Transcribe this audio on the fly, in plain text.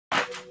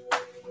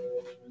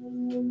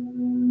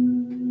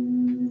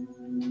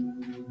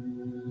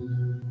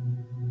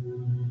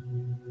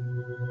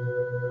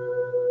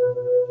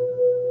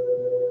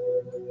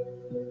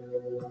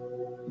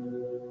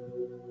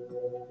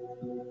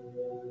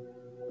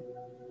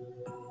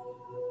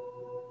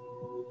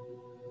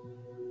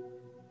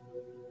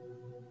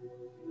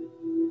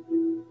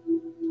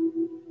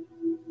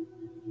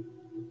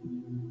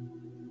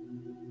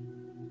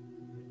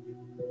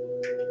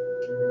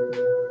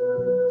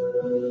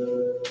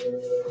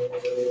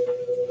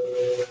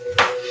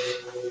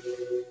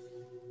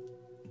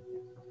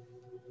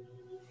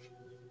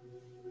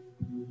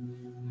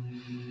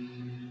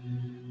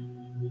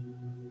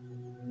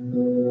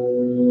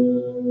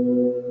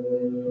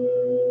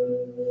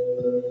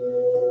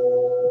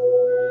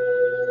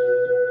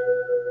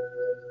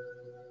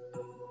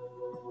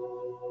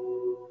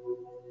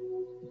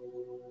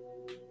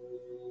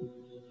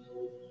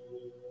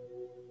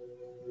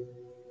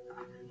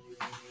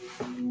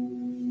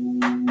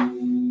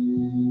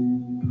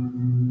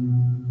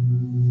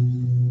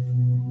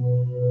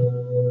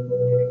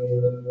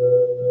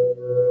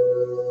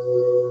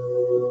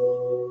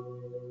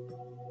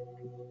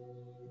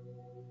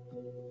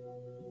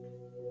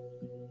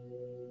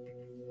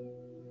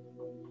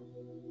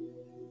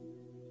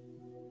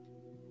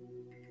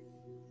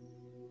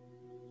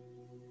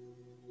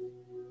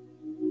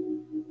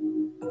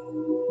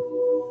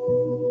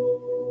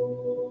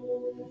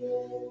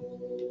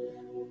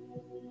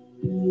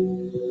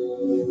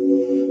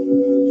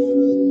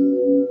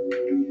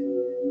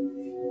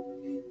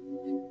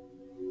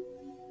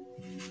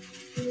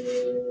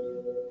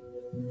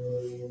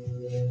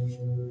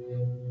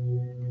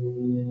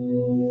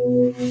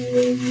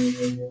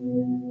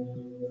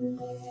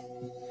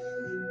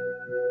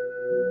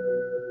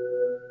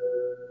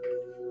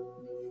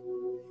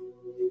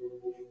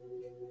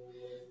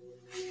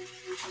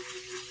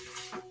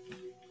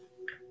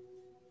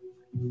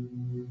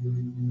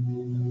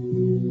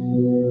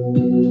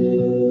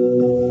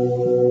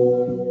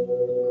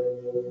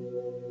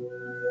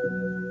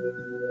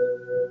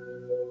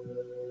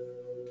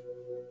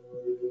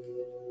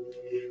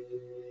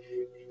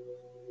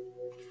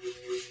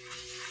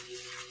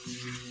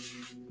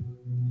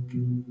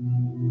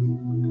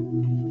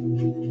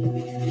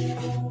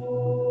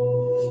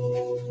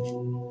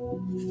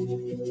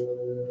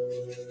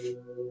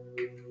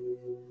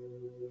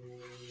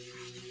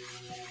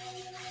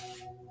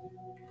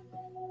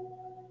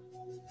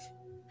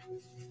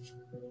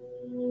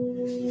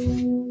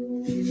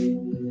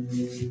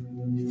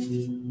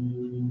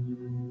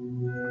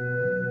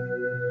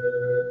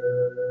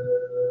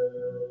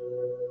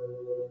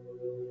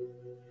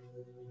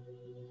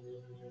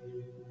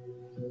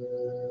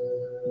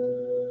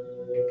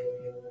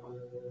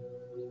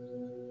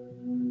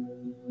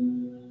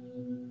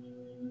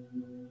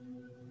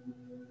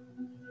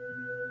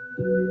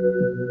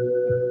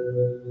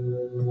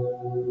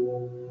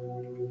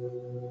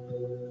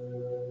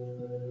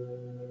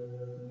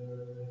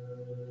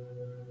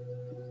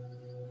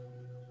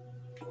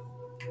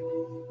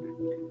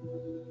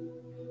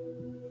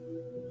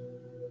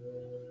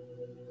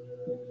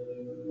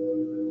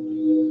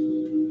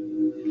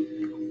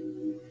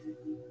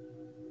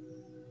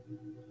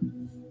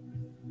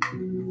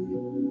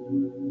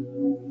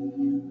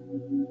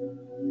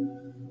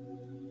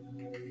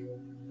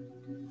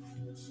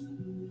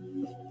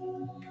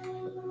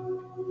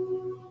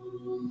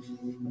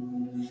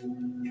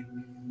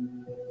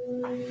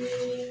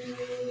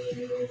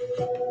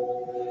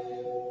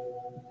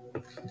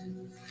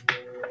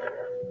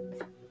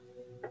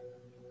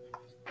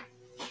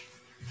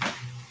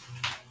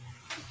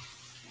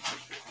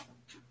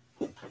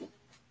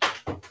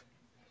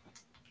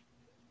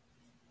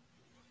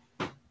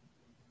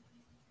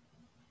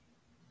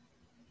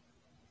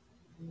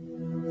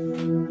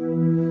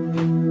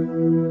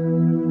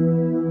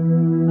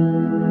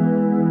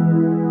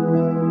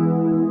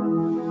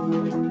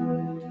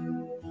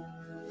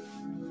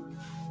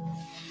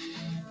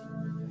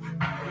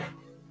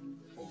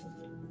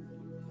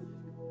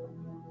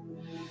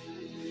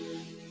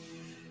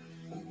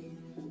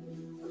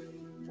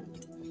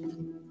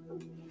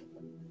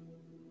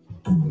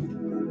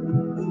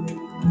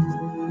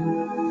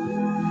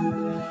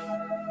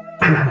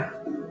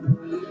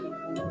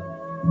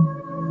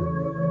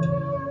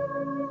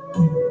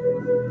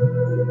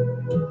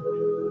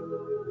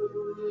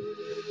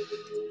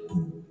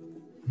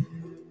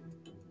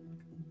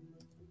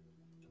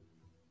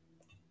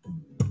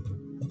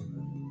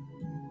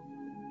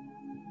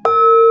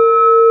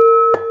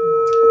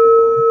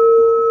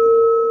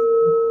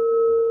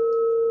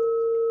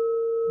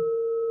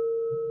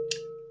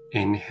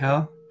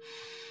Inhale.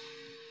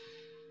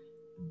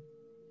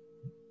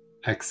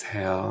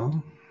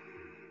 Exhale.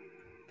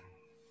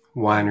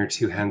 1 or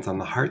 2 hands on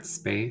the heart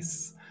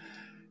space.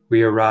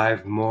 We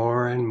arrive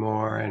more and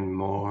more and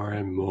more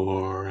and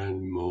more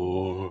and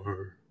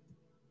more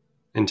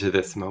into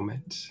this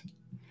moment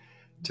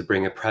to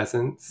bring a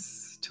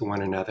presence to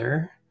one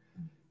another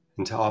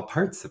and to all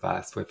parts of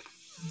us with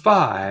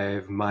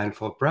 5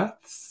 mindful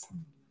breaths.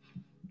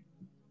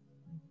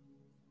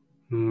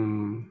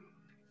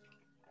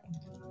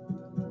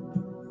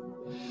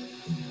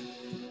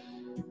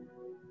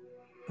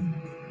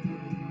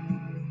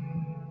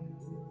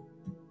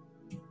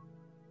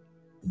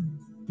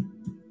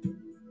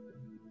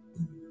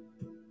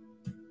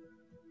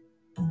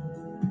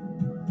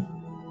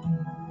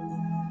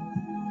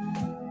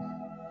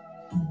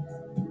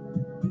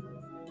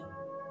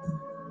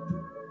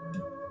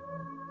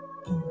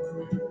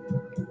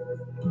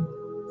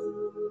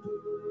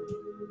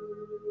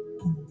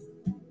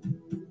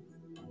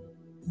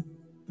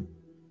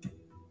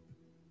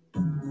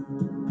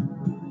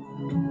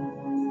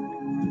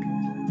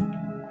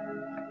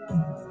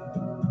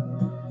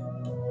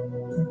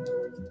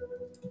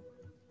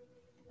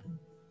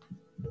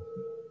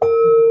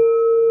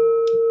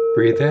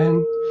 Breathe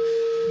in,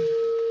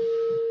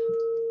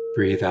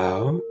 breathe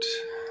out,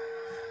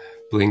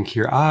 blink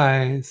your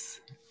eyes,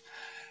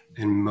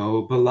 and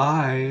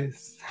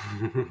mobilize.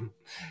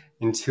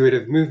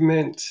 Intuitive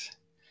movement.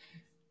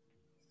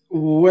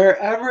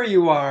 Wherever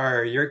you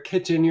are, your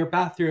kitchen, your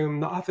bathroom,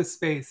 the office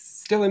space,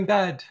 still in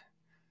bed.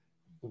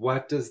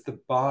 What does the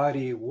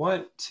body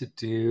want to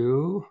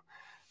do?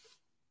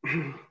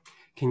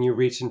 Can you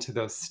reach into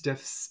those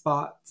stiff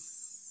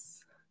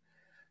spots,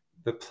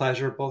 the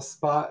pleasurable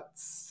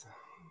spots?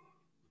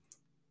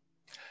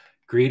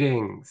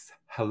 Greetings,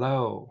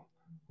 hello,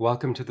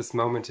 welcome to this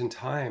moment in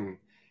time.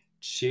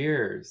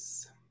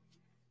 Cheers.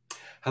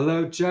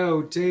 Hello,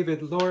 Joe,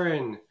 David,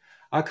 Lauren,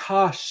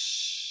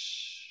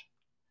 Akash.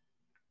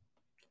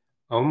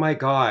 Oh my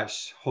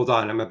gosh, hold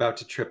on, I'm about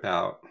to trip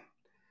out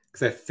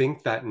because I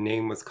think that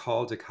name was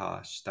called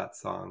Akash, that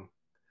song.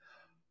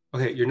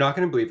 Okay, you're not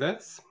going to believe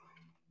this.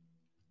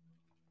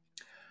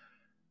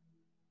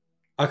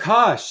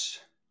 Akash!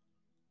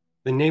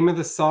 The name of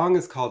the song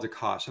is called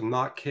Akash. I'm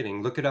not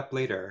kidding. Look it up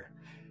later.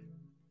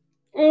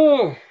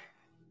 Oh!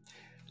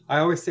 I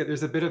always say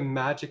there's a bit of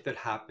magic that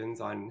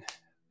happens and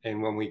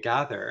when we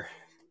gather.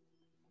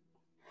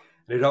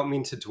 And I don't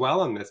mean to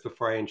dwell on this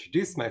before I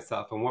introduce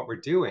myself and what we're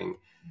doing.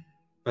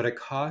 But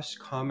Akash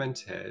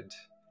commented,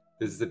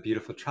 this is a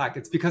beautiful track.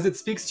 It's because it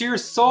speaks to your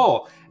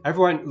soul.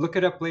 Everyone, look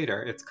it up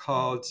later. It's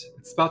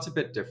spelled a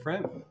bit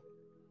different.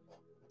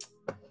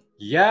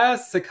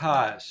 Yes,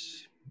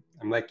 Akash.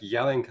 I'm like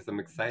yelling because I'm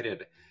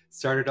excited.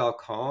 Started all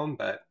calm,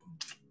 but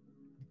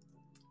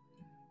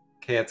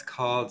okay, it's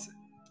called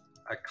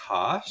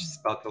Akash,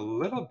 spelled a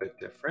little bit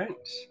different.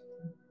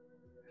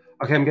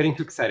 Okay, I'm getting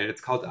too excited.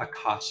 It's called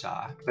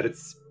Akasha, but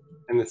it's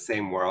in the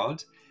same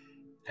world.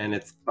 And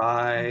it's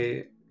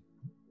by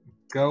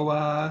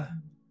Goa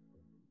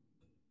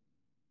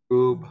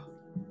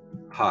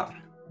Ubhar.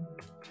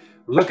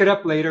 Look it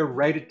up later,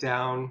 write it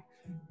down.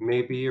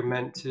 Maybe you're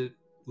meant to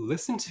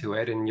listen to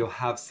it and you'll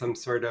have some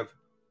sort of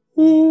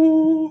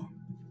ooh.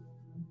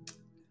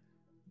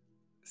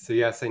 So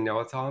yes, I know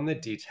it's all in the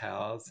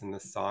details and the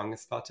song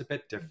is spelled a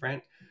bit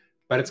different,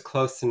 but it's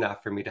close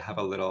enough for me to have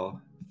a little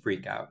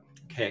freak out.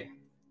 Okay.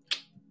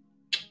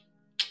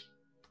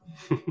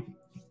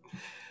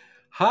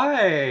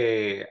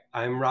 Hi,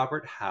 I'm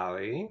Robert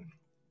Halley,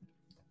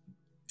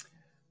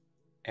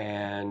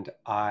 and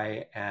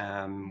I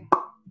am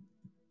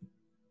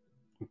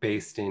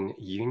based in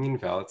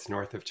Unionville. It's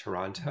north of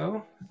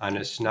Toronto,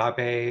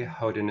 Anishinaabe,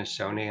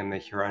 Haudenosaunee, and the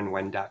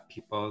Huron-Wendat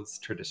people's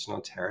traditional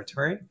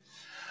territory.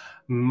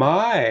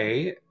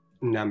 My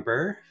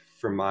number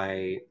for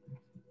my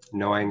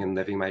knowing and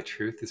living my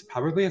truth is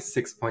probably a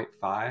 6.5.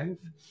 I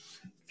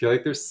feel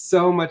like there's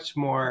so much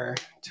more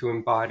to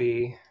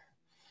embody.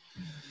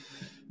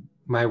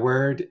 My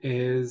word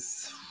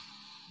is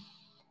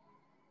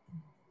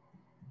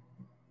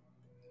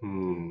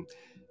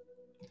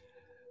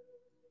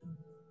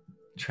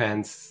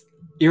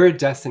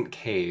iridescent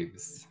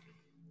caves.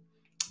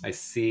 I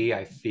see,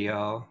 I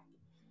feel,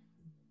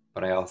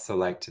 but I also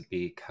like to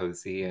be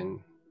cozy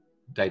and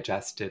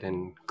digested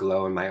and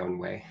glow in my own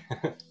way.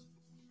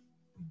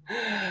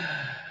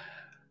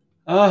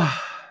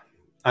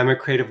 I'm a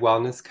creative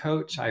wellness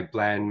coach. I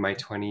blend my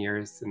 20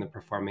 years in the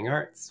performing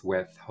arts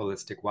with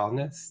holistic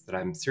wellness that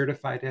I'm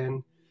certified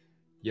in,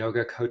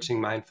 yoga, coaching,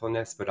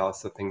 mindfulness, but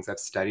also things I've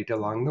studied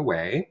along the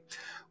way.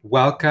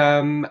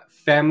 Welcome,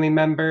 family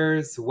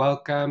members.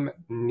 Welcome,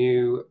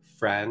 new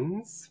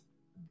friends.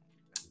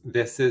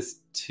 This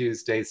is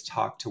Tuesday's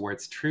Talk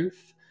Towards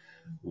Truth.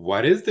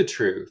 What is the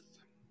truth?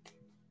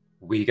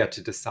 We get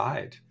to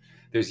decide.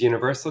 There's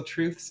universal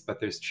truths, but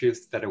there's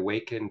truths that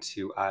awaken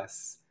to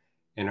us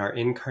in our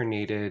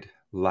incarnated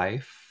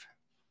life,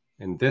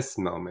 in this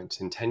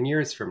moment, in 10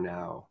 years from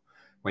now,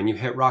 when you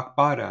hit rock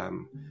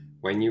bottom,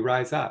 when you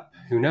rise up,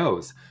 Who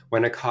knows?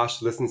 When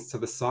Akash listens to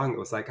the song, it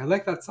was like, I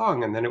like that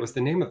song. And then it was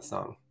the name of the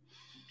song.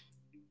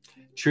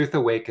 Truth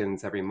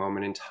awakens every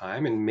moment in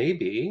time, and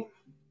maybe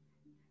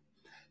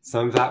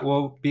some of that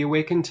will be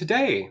awakened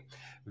today.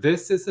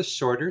 This is a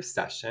shorter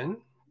session.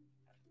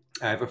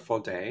 I have a full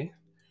day,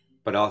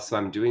 but also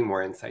I'm doing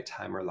more insight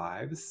timer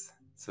lives.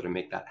 So to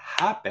make that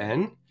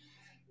happen,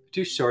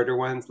 do shorter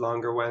ones,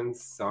 longer ones.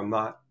 So I'm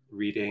not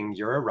reading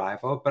your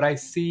arrival, but I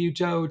see you,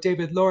 Joe,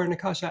 David, Lauren,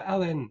 Akasha,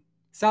 Ellen,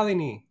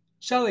 Salini,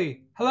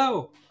 Shelley,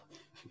 hello.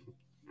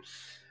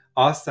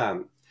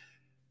 Awesome.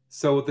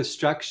 So the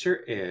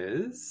structure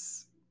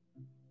is,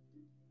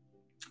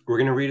 we're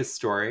going to read a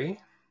story.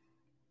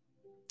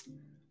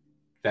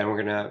 Then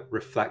we're going to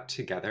reflect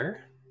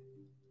together.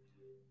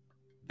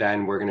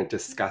 Then we're going to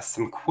discuss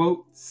some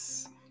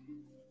quotes.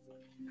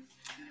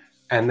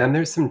 And then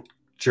there's some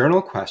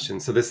journal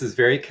questions. So this is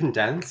very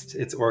condensed.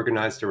 It's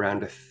organized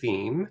around a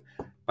theme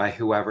by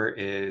whoever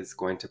is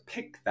going to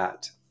pick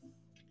that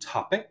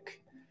topic.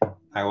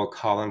 I will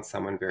call on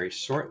someone very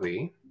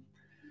shortly.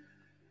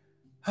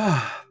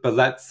 But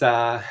let's,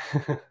 oh,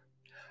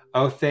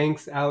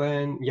 thanks,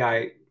 Ellen.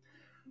 Yeah,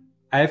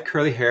 I have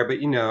curly hair,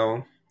 but you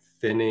know,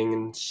 thinning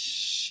and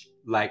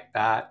like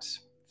that,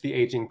 the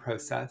aging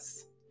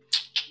process.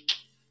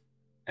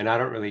 And I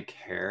don't really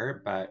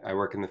care, but I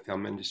work in the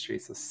film industry.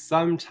 So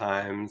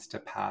sometimes to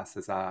pass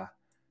as a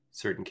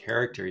certain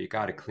character, you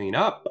got to clean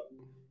up.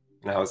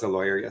 And I was a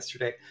lawyer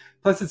yesterday.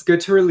 Plus, it's good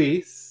to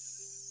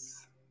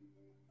release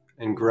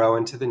and grow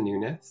into the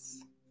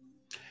newness.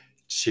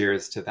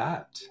 Cheers to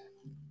that.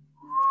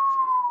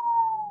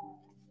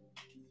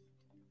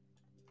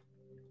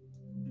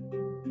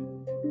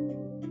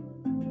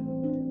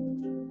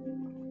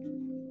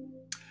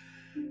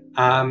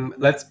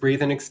 Let's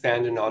breathe and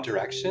expand in all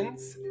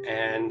directions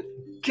and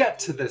get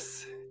to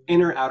this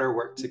inner outer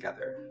work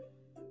together.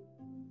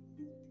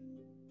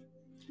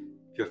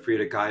 Feel free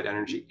to guide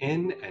energy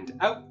in and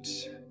out.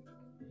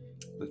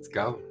 Let's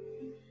go.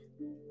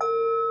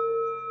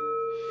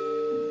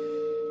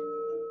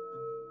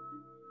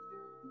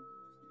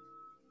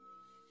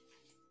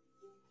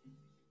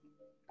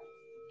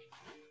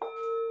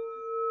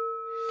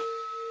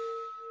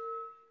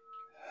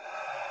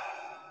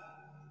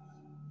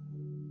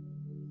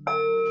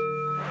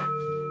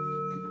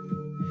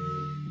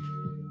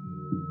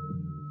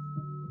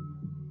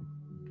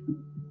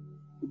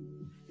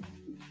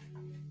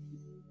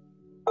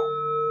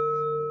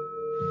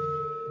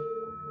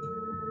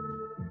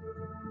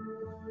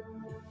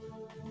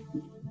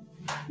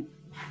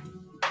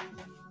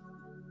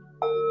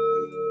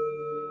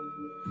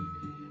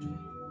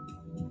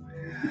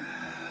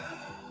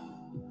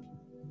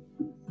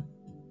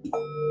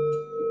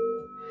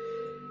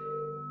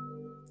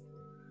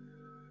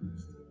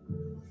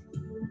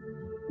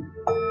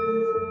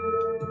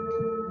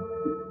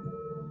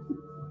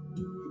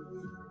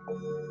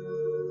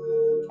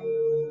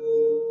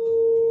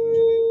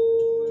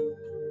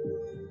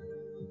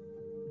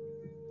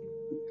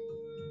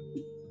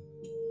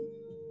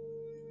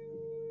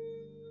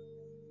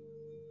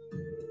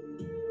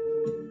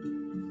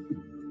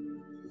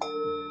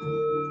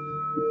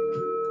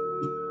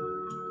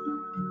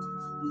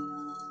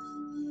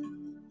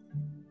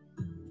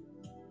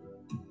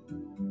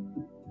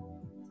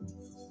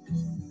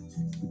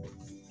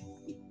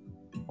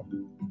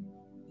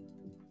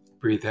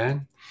 Breathe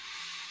in.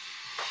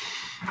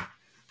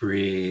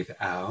 Breathe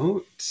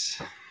out.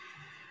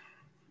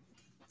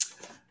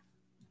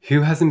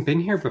 Who hasn't been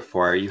here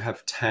before? You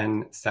have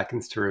 10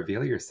 seconds to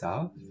reveal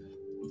yourself.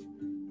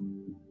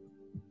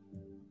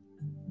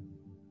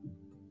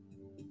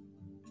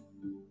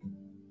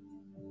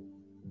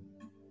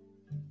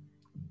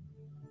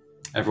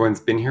 Everyone's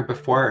been here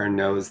before or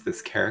knows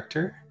this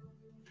character?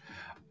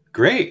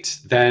 Great.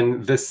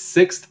 Then the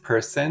 6th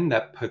person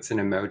that puts an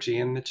emoji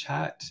in the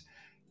chat,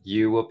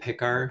 you will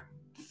pick our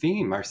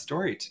theme, our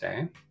story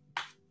today.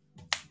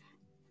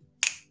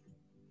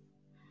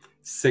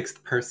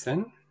 6th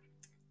person,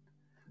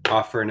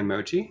 offer an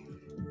emoji.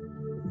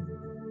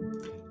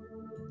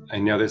 I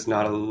know there's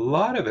not a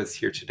lot of us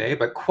here today,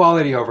 but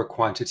quality over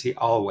quantity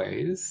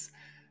always.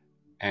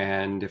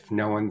 And if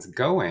no one's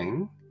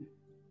going,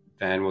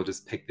 then we'll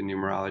just pick the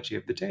numerology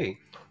of the day.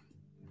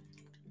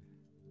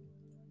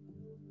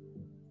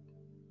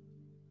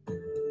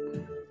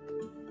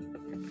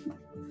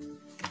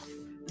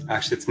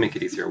 Actually, let's make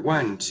it easier.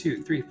 1,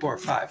 2, 3, 4,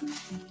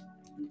 5.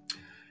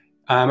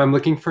 I'm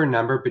looking for a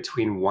number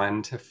between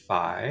 1 to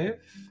 5.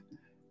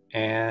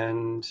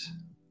 And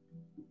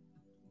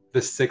the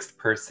 6th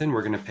person,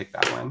 we're going to pick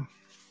that one.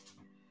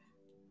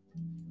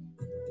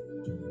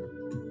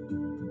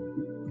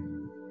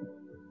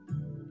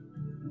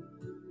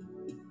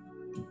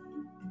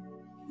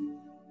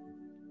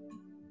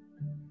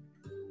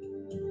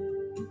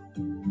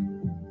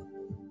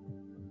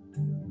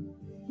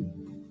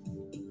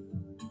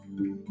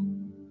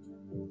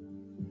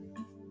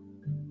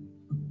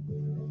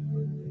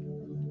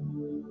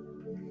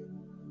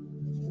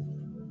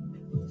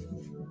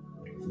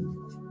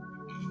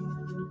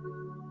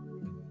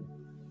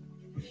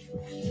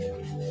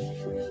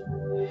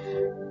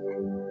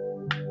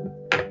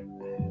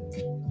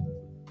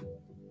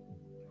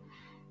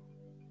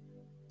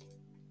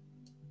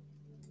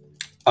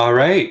 All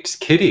right,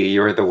 Kitty,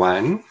 you're the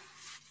one.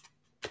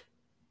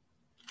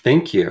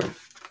 Thank you.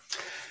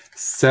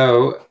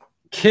 So,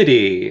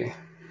 Kitty,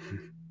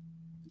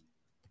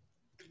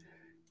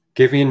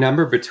 give me a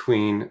number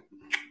between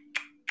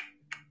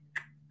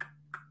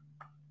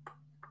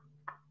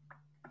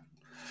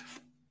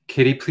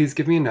Kitty, please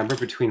give me a number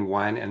between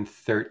 1 and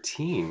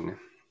 13.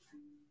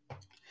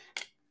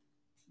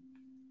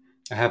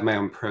 I have my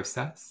own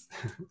process.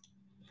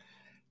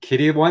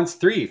 Kitty wants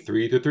 3.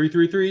 3 to 3,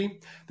 3, 3.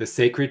 The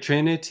Sacred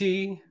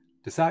Trinity.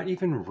 Does that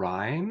even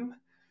rhyme?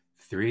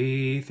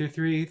 3 to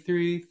 3,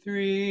 3,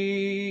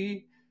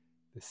 3.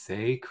 The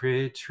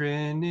Sacred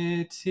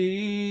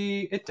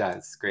Trinity. It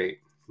does. Great.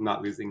 I'm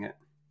not losing it.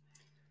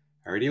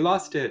 I already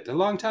lost it a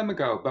long time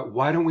ago, but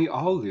why don't we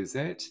all lose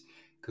it?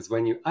 Because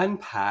when you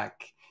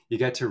unpack, you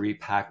get to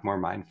repack more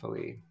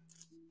mindfully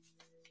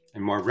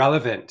and more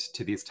relevant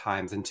to these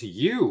times and to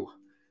you.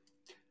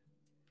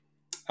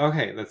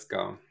 Okay, let's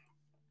go.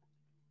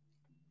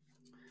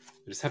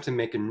 I just have to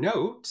make a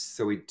note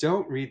so we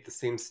don't read the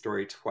same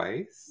story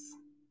twice.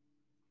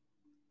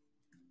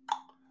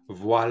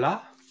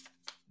 Voila.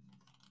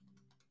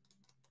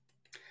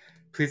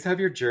 Please have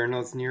your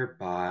journals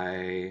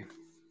nearby.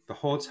 The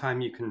whole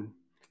time you can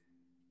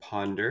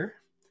ponder,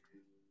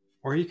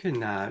 or you can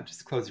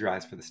just close your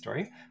eyes for the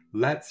story.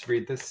 Let's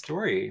read this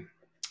story.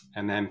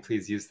 And then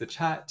please use the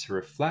chat to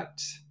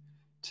reflect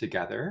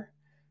together,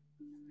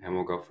 and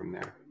we'll go from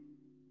there.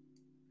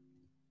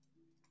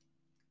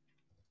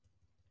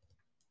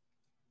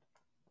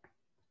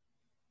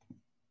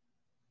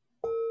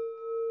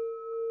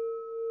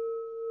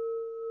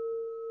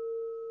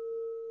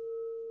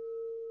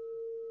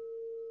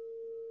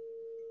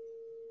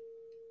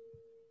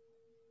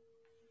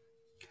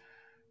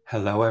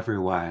 Hello,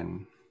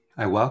 everyone.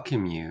 I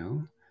welcome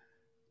you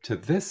to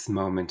this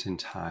moment in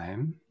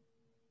time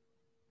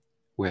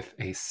with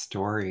a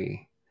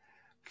story,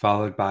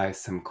 followed by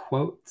some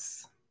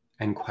quotes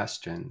and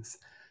questions.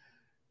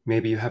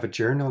 Maybe you have a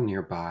journal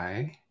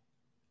nearby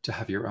to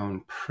have your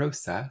own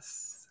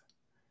process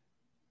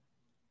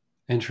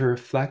and to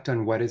reflect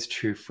on what is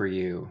true for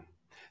you.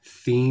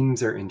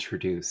 Themes are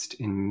introduced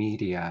in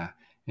media,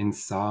 in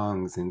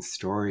songs, in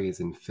stories,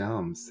 in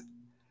films.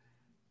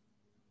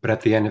 But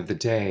at the end of the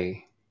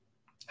day,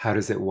 how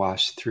does it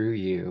wash through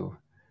you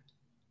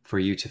for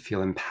you to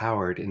feel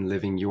empowered in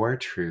living your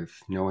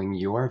truth, knowing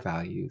your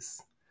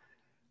values?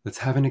 Let's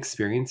have an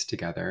experience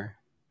together.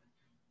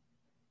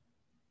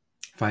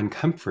 Find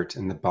comfort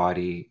in the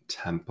body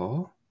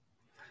temple.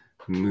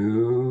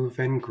 Move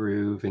and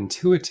groove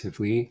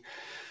intuitively.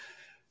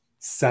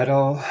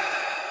 Settle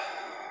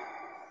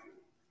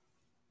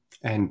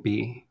and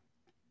be.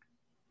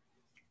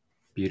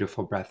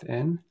 Beautiful breath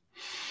in.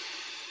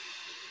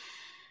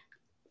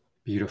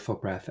 Beautiful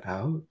breath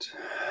out.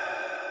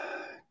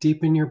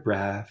 Deepen your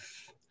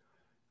breath.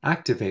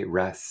 Activate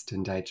rest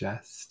and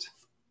digest.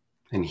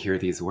 And hear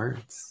these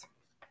words.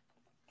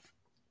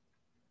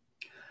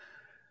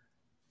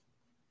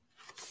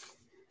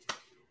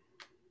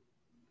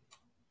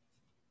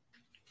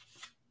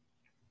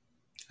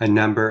 A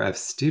number of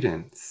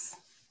students.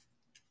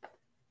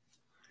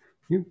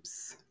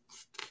 Oops.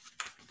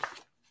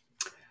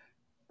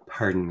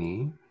 Pardon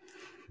me.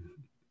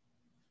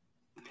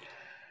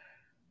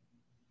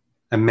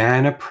 A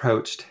man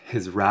approached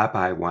his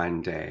rabbi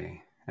one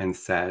day and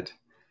said,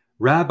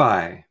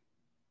 "Rabbi,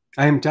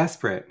 I am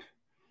desperate.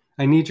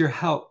 I need your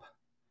help.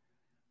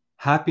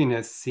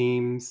 Happiness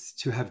seems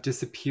to have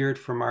disappeared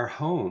from our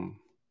home.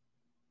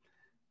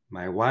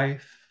 My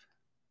wife,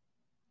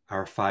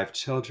 our 5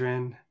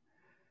 children,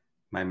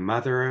 my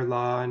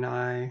mother-in-law and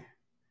I,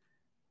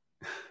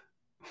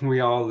 we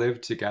all live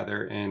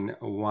together in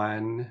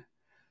one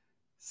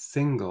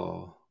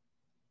single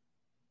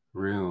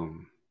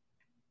room.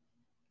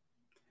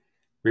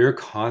 We are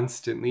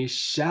constantly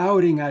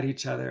shouting at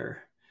each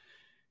other,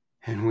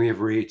 and we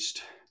have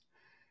reached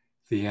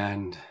the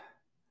end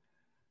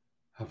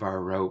of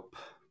our rope."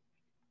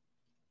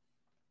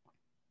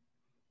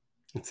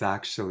 It's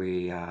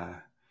actually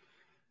a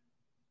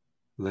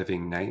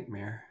living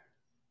nightmare.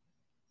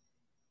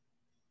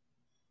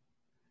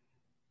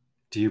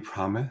 Do you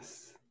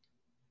promise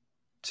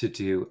to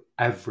do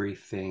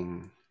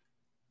everything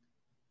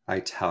I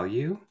tell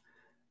you?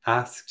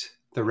 Asked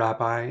the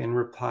rabbi in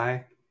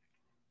reply.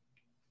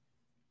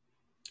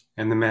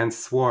 And the man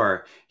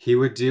swore he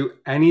would do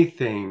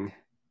anything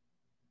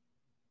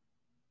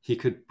he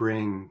could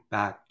bring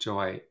back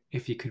joy,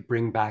 if he could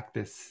bring back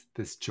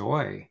this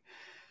joy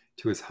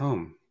to his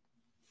home.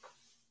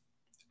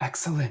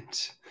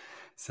 "Excellent,"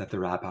 said the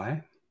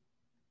rabbi.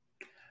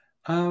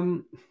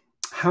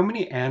 How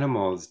many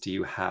animals do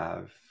you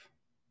have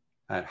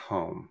at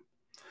home?"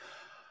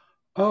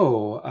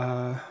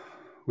 "Oh,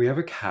 we have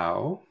a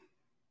cow,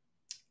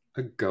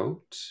 a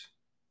goat,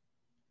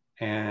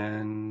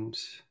 and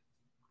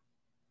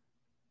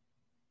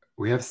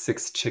we have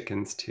 6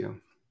 chickens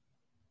too,"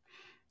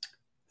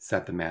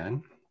 said the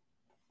man.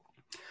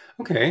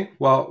 "Okay,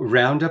 well,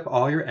 round up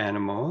all your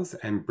animals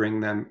and bring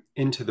them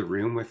into the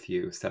room with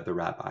you," said the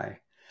rabbi,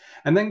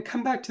 "and then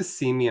come back to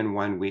see me in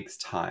 1 week's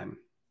time.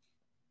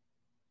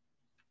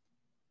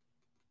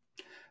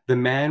 The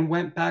man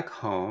went back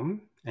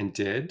home and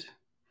did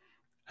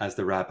as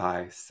the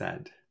rabbi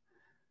said.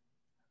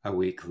 A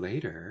week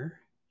later,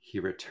 he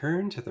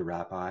returned to the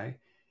rabbi,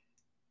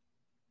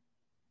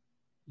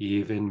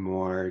 even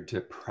more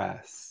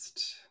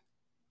depressed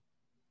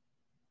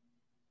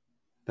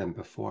than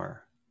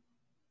before.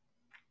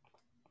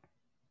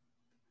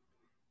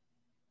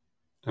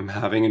 I'm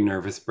having a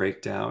nervous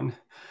breakdown.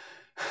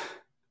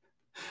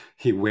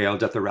 He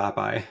wailed at the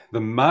rabbi.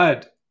 The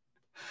mud,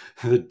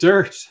 the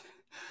dirt,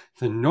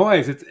 the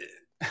noise,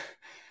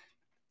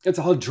 it's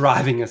all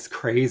driving us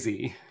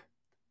crazy.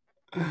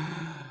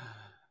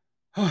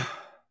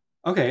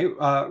 Okay,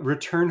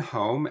 return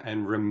home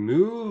and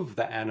remove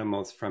the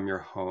animals from your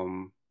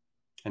home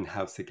and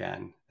house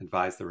again,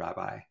 advised the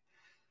rabbi.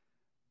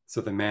 So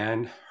the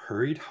man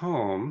hurried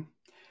home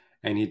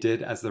and he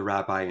did as the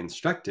rabbi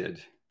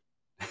instructed.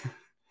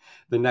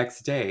 The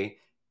next day,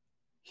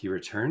 he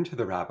returned to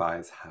the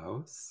rabbi's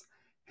house,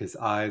 his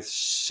eyes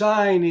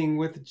shining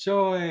with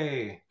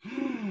joy.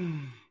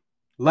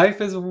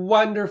 Life is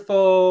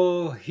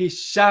wonderful, he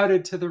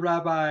shouted to the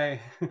rabbi.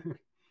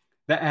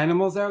 The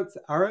animals are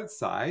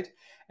outside,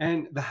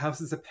 and the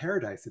house is a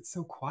paradise. It's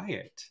so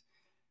quiet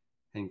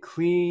and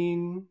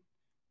clean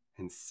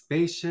and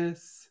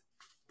spacious.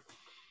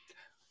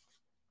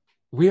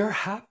 We are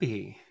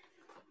happy.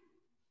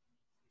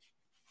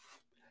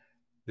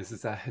 This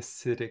is a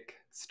Hasidic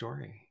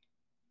story.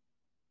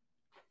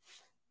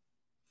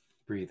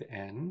 Breathe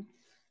in.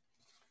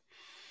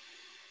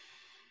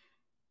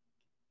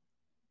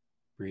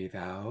 Breathe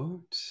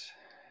out.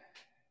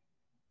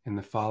 In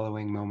the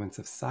following moments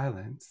of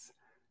silence,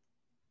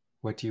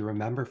 what do you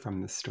remember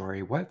from the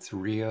story? What's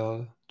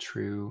real,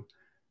 true,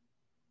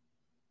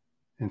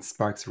 and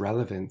sparks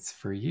relevance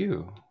for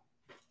you?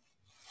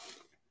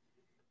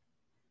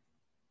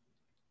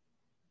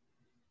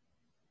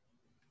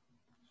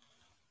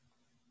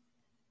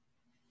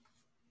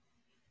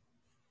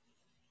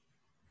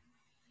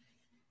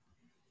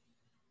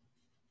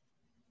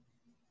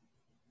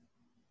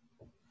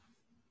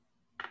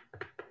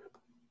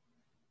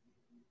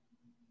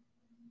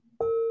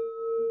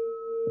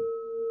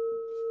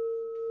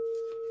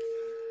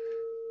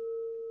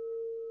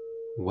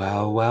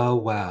 Well,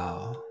 well,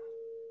 well.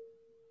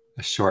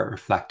 A short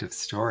reflective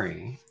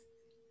story.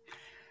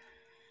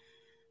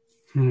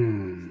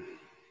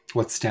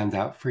 What stands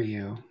out for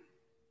you?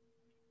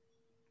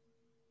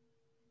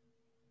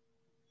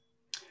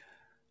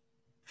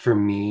 For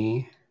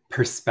me,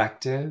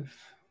 perspective,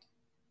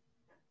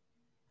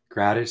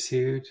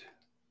 gratitude.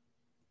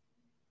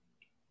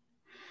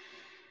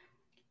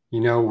 You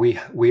know,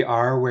 we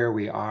are where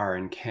we are,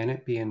 and can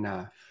it be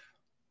enough?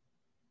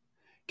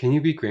 Can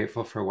you be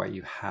grateful for what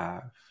you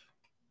have?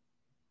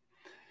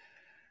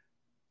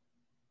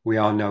 We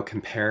all know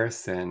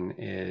comparison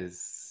it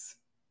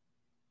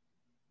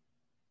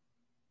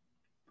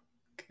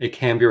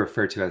can be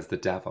referred to as the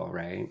devil,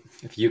 right?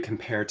 If you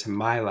compare to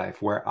my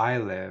life, where I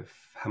live,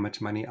 how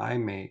much money I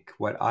make,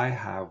 what I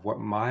have, what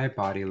my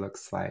body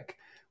looks like,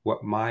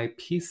 what my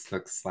peace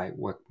looks like,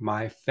 what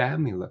my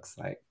family looks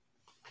like,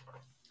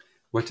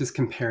 what does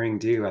comparing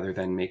do other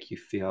than make you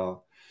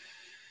feel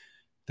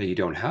that you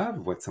don't have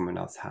what someone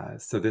else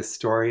has? So this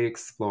story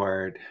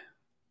explored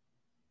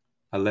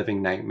a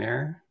living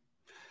nightmare.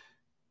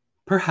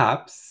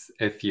 Perhaps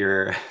if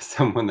you're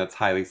someone that's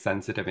highly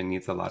sensitive and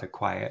needs a lot of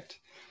quiet,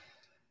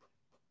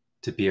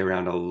 to be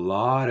around a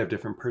lot of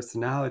different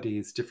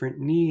personalities, different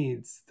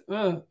needs,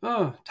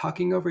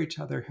 talking over each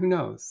other. Who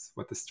knows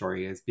what the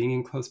story is? Being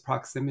in close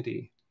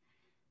proximity.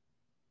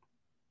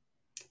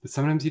 But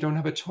sometimes you don't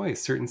have a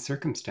choice, certain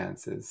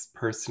circumstances.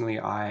 Personally,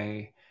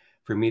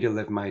 for me to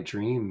live my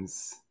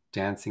dreams,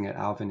 dancing at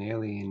Alvin,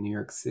 Ailey in New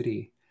York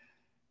City,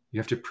 you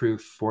have to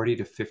prove 40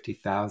 to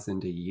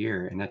 50,000 a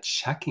year in a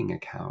checking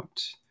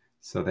account.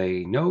 So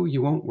they know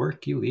you won't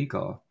work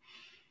illegal.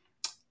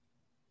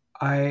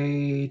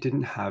 I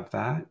didn't have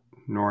that,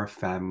 nor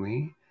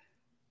family,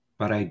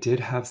 but I did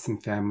have some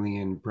family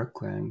in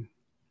Brooklyn,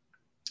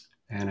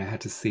 and I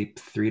had to sleep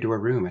 3 to a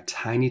room, a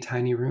tiny,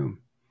 tiny room.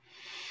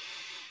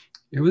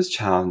 It was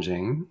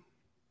challenging.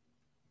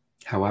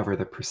 However,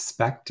 the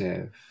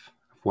perspective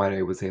of what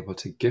I was able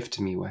to gift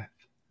me with.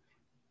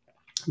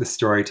 The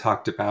story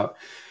talked about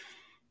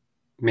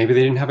maybe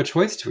they didn't have a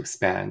choice to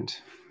expand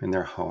in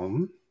their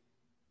home.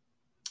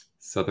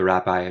 So the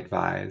rabbi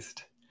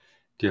advised,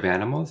 do you have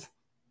animals?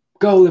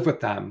 Go live with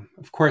them.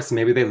 Of course,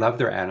 maybe they love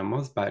their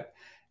animals, but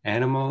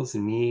animals'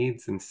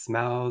 needs and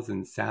smells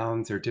and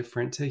sounds are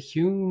different to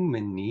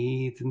human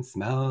needs and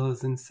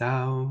smells and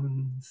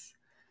sounds.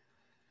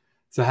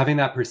 So having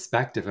that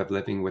perspective of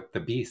living with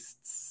the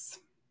beasts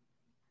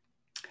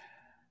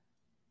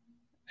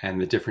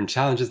and the different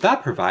challenges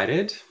that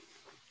provided,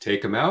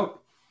 take them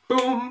out,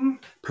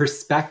 boom,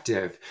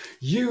 perspective,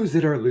 use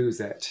it or lose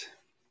it.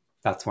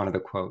 That's one of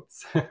the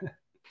quotes.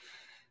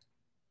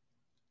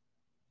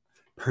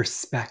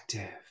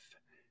 Perspective.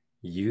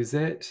 Use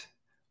it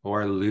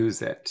or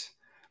lose it.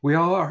 We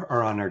all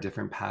are on our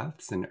different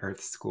paths in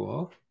Earth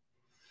School.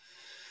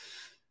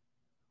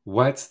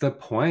 What's the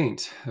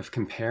point of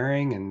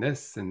comparing and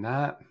this and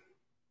that?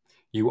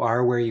 You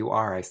are where you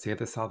are. I say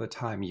this all the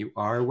time. You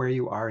are where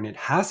you are, and it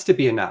has to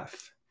be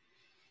enough.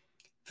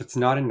 If it's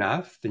not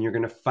enough, then you're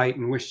going to fight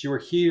and wish you were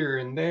here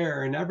and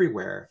there and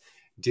everywhere.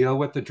 Deal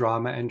with the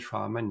drama and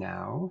trauma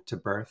now to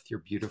birth your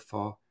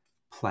beautiful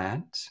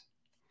plant,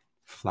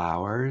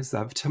 flowers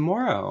of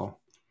tomorrow.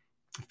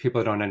 If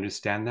people don't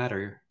understand that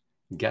or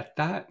get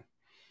that,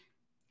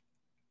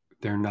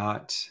 they're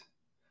not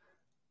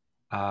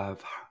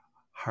of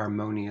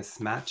harmonious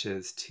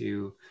matches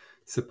to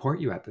support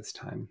you at this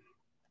time.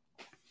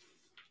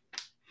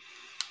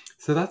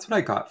 So that's what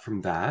I got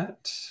from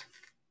that.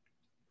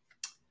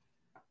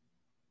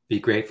 Be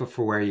grateful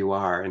for where you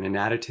are in an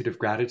attitude of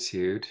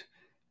gratitude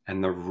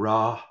and the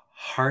raw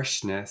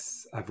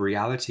harshness of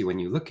reality when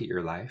you look at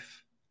your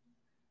life.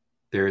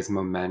 There is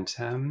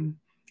momentum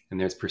and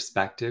there's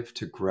perspective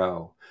to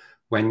grow.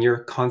 When you're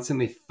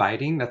constantly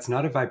fighting, that's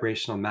not a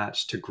vibrational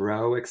match to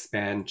grow,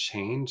 expand,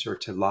 change, or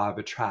to law of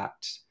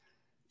attract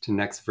to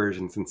next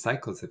versions and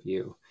cycles of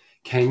you.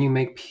 Can you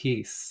make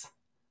peace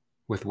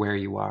with where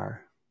you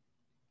are?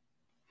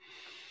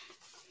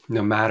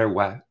 No matter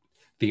what,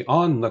 the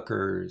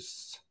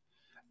onlookers,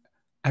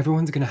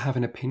 everyone's going to have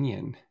an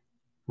opinion,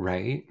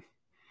 right?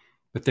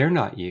 But they're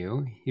not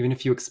you. Even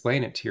if you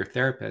explain it to your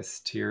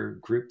therapist, to your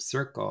group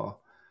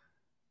circle,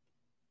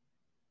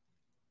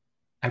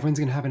 everyone's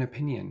going to have an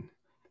opinion.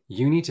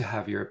 You need to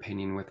have your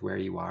opinion with where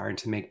you are and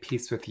to make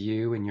peace with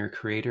you and your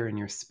creator and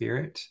your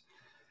spirit.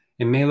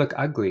 It may look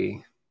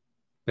ugly,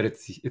 but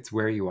it's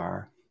where you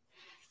are.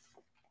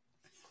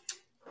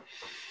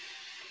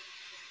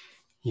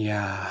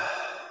 Yeah.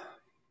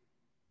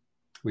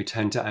 We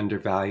tend to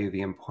undervalue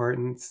the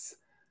importance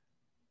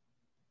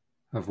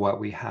of what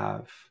we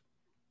have.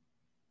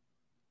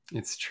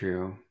 It's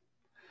true.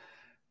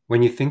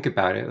 When you think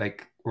about it,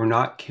 like we're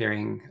not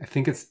carrying, I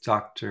think it's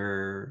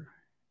Dr.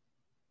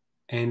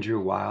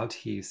 Andrew Wild,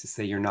 he used to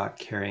say, you're not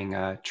carrying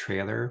a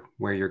trailer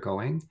where you're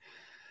going.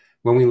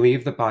 When we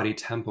leave the body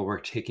temple, we're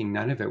taking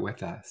none of it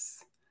with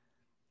us.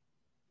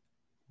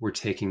 We're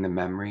taking the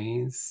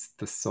memories,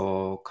 the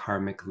soul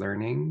karmic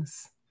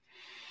learnings.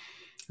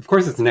 Of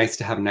course, it's nice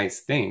to have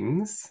nice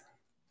things,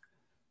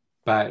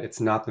 but it's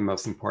not the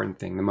most important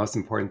thing. The most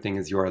important thing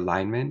is your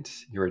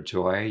alignment, your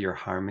joy, your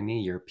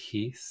harmony, your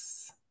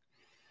peace.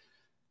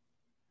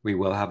 We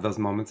will have those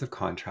moments of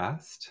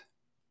contrast,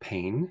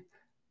 pain,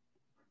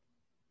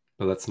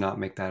 but let's not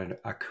make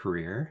that a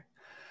career.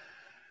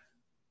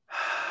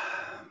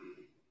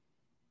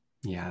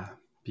 Yeah,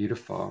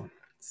 beautiful.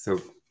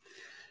 So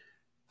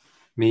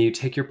may you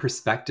take your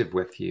perspective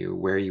with you,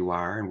 where you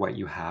are and what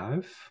you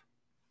have,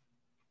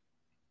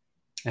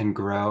 and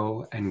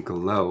grow and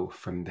glow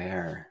from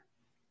there.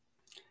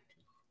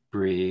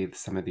 Breathe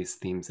some of these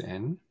themes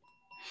in.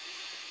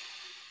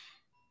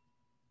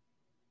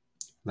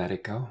 Let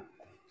it go.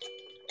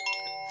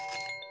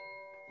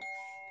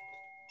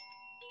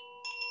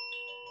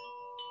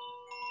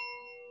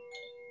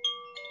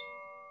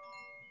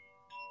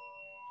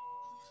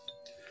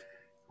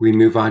 We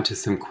move on to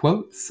some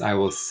quotes. I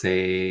will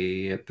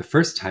say it the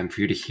first time for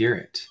you to hear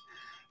it.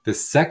 The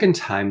second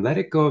time, let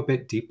it go a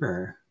bit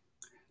deeper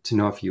to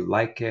know if you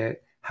like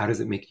it. How does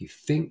it make you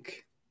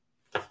think?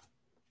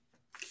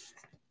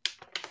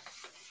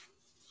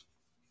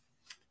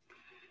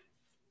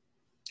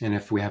 And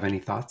if we have any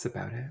thoughts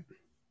about it.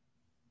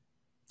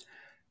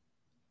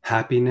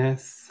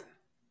 Happiness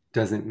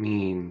doesn't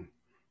mean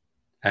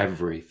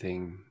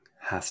everything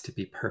has to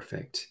be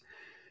perfect.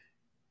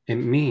 It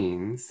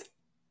means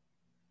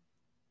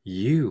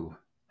you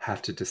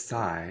have to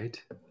decide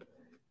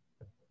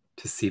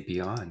to see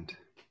beyond.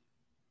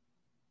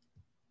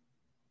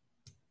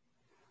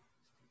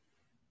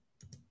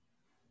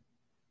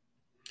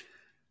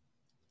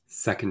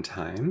 Second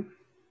time,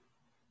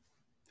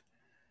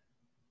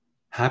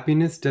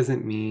 happiness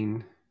doesn't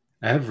mean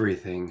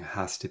everything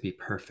has to be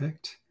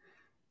perfect.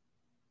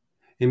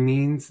 It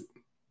means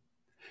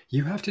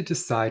you have to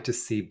decide to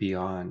see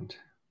beyond.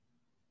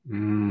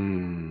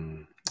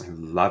 I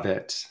love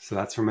it. So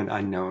that's from an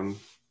unknown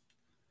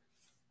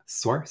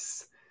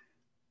source.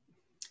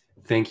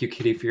 Thank you,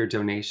 Kitty, for your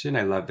donation.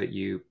 I love that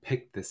you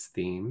picked this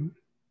theme,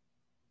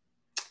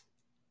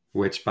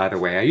 which, by the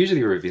way, I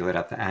usually reveal it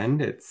at the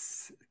end.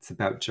 It's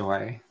about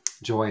joy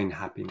and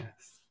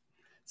happiness.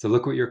 So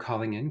look what you're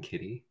calling in,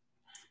 Kitty.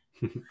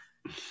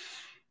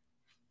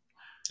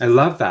 I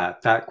love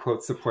that. That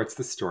quote supports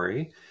the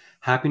story.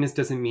 Happiness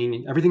doesn't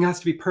mean everything has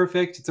to be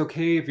perfect. It's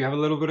okay if you have a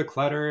little bit of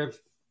clutter.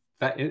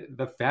 If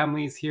the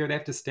family's here, they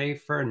have to stay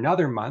for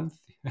another month.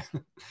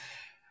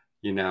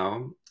 You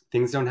know,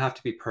 things don't have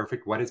to be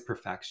perfect. What is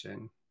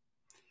perfection?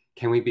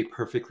 Can we be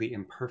perfectly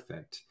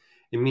imperfect?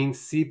 It means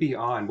see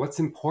beyond. What's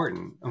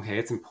important? Okay,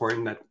 it's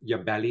important that your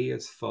belly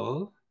is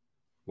full.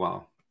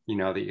 Well, you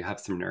know, that you have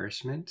some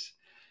nourishment,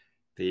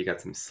 that you got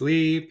some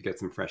sleep, you get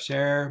some fresh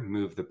air,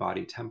 move the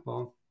body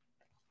temple.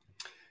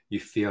 You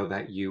feel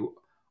that you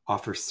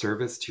offer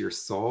service to your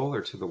soul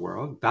or to the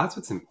world. That's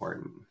what's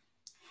important.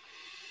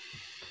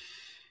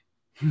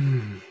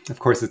 Of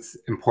course, it's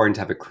important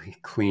to have a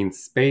clean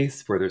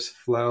space where there's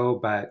flow,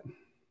 but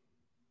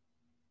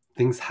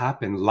Things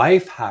happen,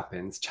 life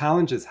happens,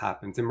 challenges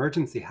happens,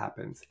 emergency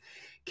happens.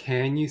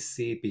 Can you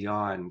see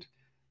beyond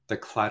the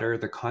clutter,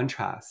 the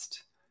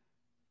contrast?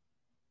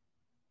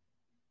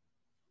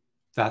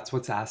 That's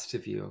what's asked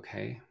of you,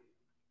 okay?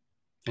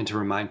 And to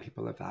remind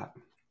people of that.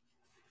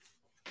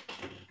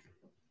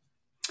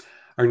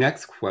 Our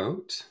next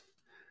quote,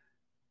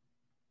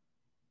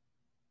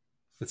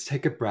 let's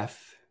take a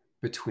breath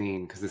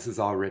between, because this is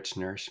all rich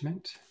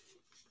nourishment.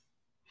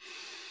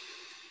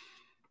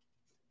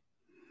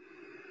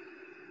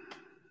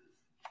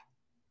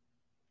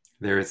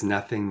 There is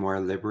nothing more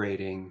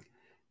liberating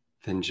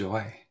than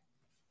joy.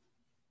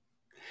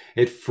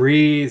 It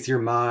frees your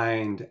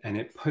mind and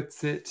it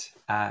puts it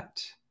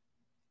at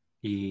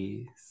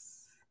ease.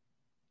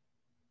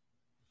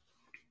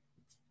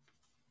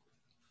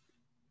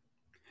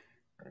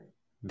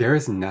 There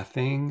is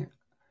nothing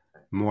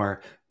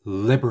more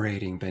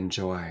liberating than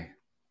joy.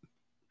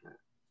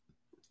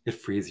 It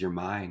frees your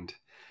mind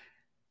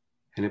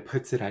and it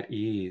puts it at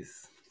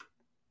ease.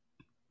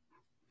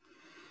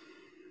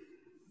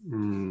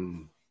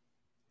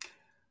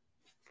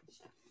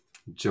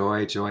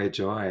 Joy, joy,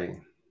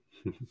 joy.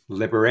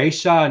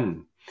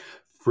 Liberation,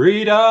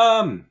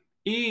 freedom,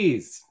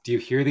 ease. Do you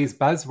hear these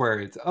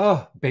buzzwords?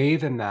 Oh,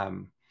 bathe in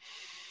them.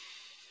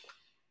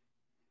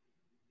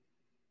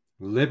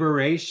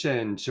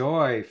 Liberation,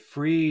 joy,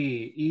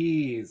 free,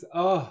 ease.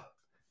 Oh,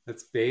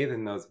 let's bathe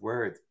in those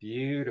words.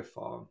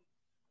 Beautiful.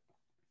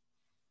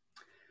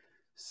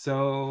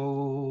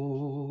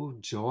 So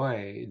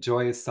joy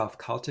is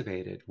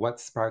self-cultivated. What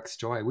sparks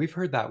joy? We've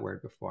heard that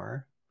word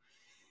before.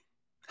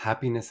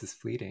 Happiness is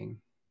fleeting.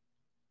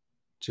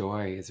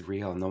 Joy is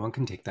real. No one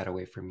can take that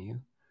away from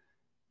you.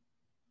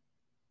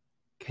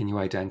 Can you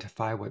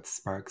identify what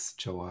sparks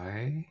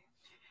joy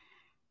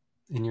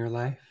in your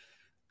life?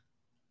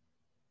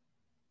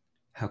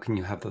 How can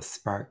you have those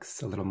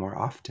sparks a little more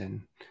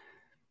often?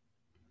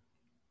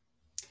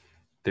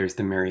 There's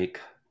the Marie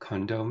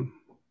Kondo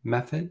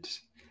method.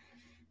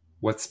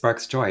 What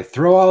sparks joy?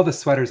 Throw all the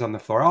sweaters on the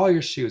floor, all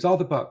your shoes, all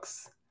the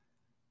books.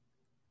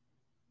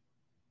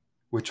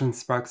 Which one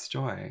sparks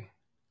joy?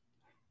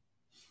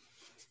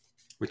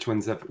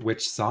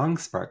 Which song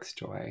sparks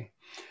joy?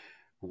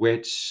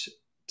 Which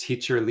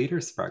teacher leader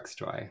sparks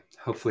joy?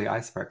 Hopefully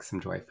I spark some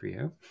joy for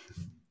you.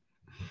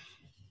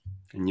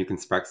 And you can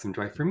spark some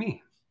joy for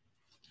me.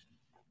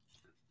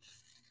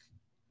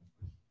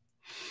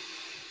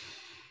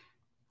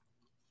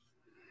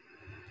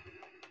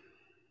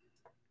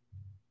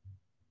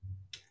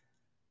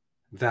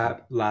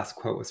 That last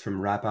quote was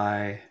from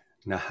Rabbi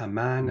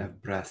Nahaman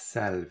of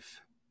Breslov.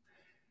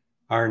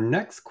 Our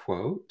next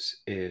quote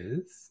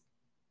is,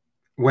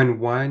 when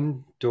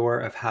one door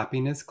of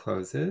happiness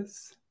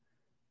closes,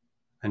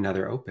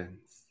 another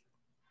opens.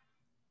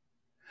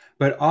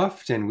 But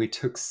often we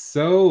took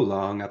so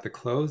long at the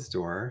closed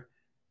door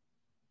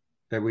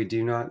that we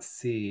do not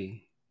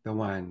see the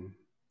one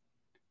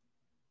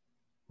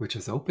which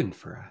is open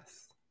for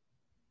us.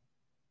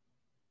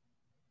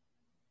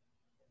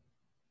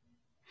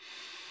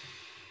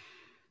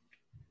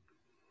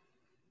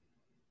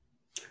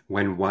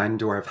 When one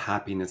door of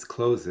happiness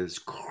closes,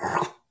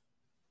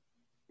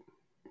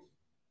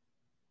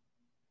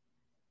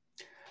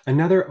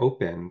 another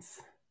opens.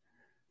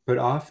 But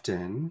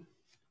often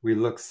we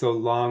look so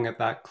long at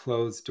that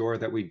closed door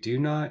that we do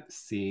not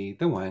see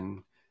the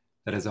one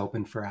that is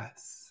open for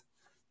us.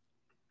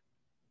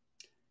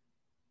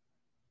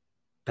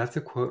 That's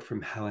a quote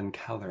from Helen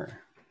Keller.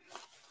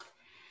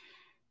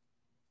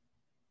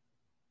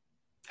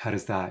 How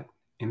does that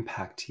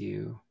impact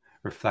you?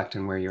 Reflect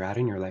on where you're at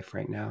in your life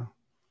right now.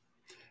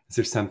 Is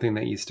there something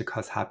that used to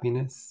cause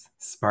happiness,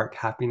 spark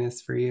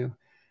happiness for you?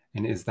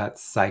 And is that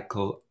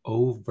cycle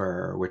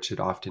over, which it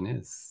often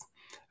is?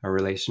 A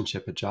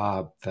relationship, a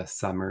job, the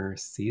summer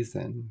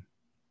season.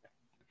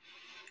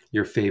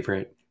 Your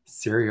favorite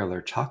cereal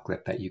or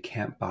chocolate that you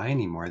can't buy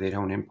anymore, they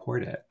don't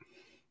import it.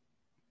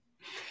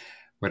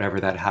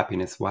 Whatever that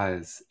happiness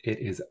was, it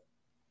is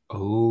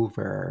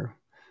over.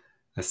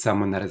 As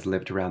someone that has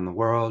lived around the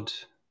world,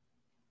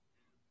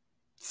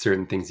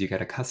 certain things you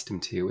get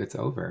accustomed to, it's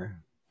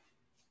over.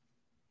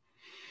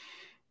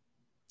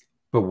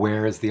 But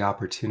where is the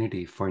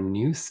opportunity for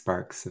new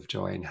sparks of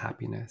joy and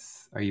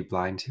happiness? Are you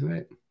blind to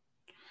it?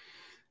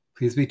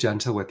 Please be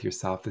gentle with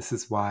yourself. This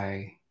is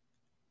why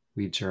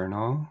we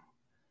journal,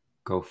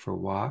 go for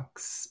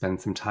walks,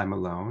 spend some time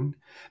alone.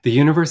 The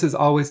universe is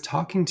always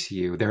talking to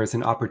you. There is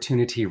an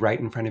opportunity right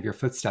in front of your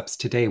footsteps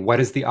today. What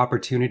is the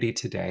opportunity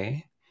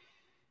today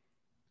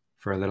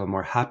for a little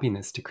more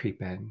happiness to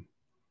creep in?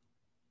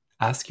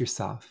 Ask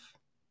yourself,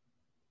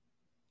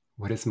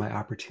 what is my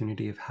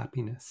opportunity of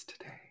happiness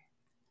today?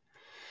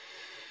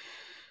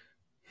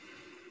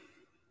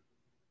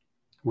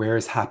 Where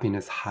is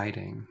happiness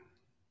hiding?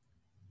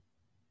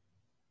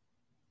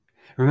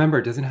 Remember,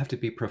 it doesn't have to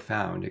be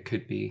profound. It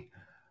could be,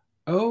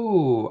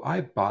 oh,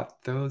 I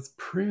bought those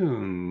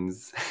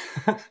prunes.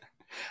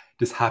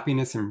 Does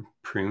happiness and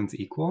prunes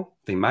equal?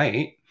 They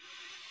might.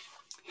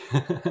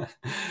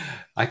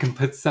 I can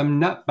put some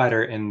nut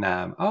butter in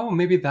them. Oh,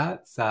 maybe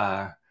that's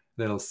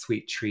little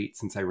sweet treat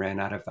since I ran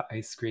out of the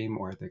ice cream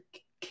or the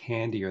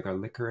candy or the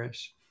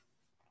licorice?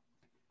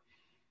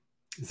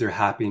 Is there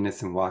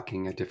happiness in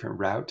walking a different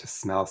route to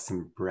smell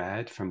some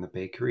bread from the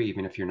bakery,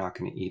 even if you're not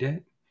going to eat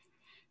it?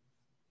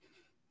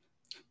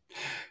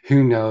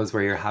 Who knows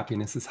where your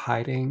happiness is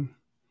hiding?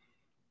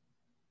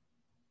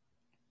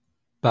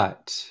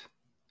 But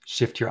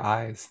shift your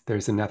eyes.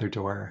 There's another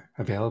door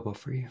available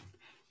for you.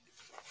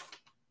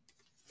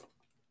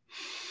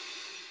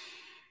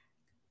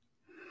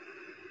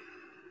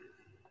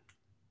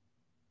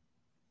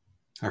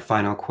 Our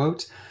final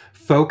quote: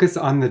 focus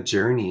on the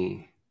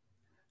journey,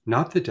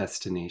 not the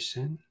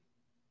destination.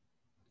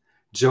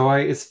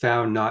 Joy is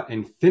found not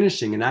in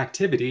finishing an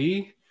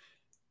activity,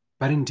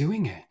 but in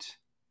doing it.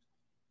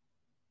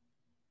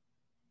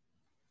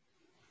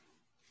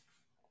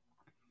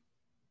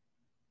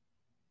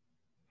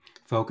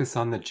 Focus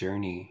on the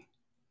journey,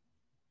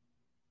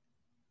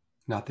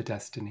 not the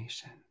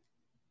destination.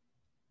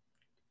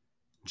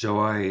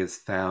 Joy is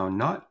found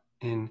not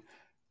in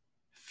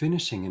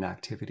finishing an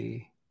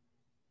activity,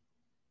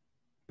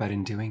 but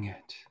in doing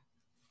it,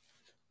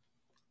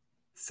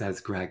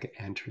 says Greg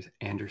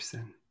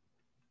Anderson.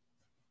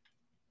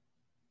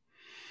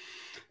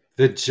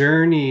 The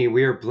journey,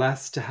 we are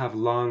blessed to have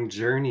long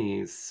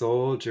journeys,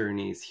 soul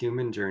journeys,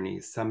 human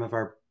journeys. Some of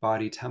our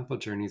body temple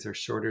journeys are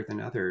shorter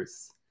than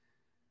others.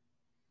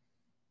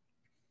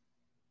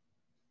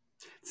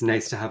 It's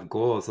nice to have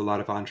goals. A lot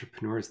of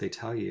entrepreneurs, they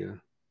tell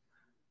you,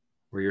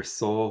 or your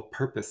soul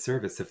purpose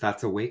service, if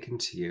that's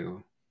awakened to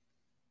you.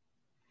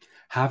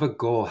 Have a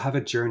goal, have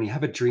a journey,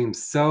 have a dream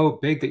so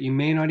big that you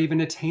may not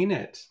even attain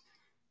it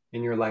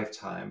in your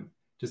lifetime.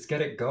 Just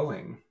get it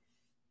going.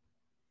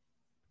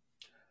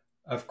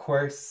 Of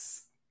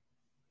course,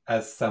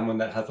 as someone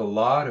that has a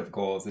lot of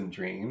goals and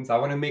dreams, I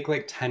want to make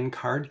like 10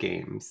 card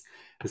games.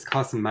 This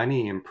costs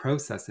money and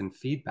process and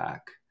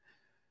feedback.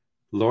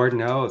 Lord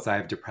knows I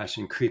have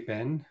depression creep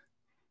in.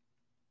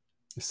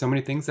 There's so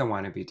many things I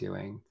want to be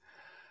doing.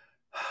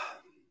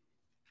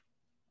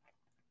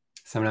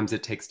 Sometimes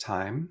it takes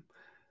time.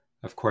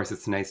 Of course,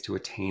 it's nice to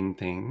attain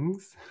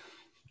things.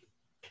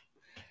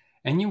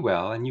 And you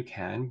will, and you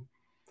can.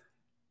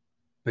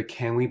 But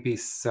can we be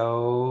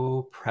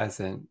so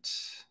present,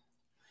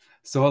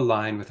 so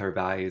aligned with our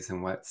values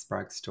and what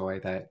sparks joy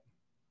that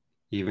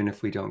even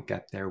if we don't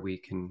get there, we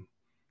can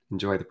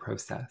enjoy the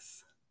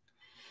process?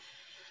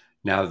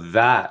 Now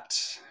that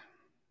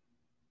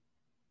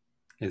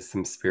is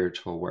some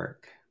spiritual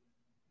work.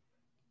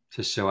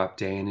 To show up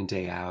day in and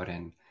day out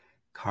and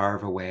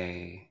carve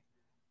away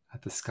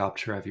at the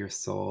sculpture of your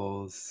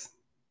soul's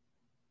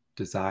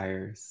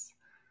desires.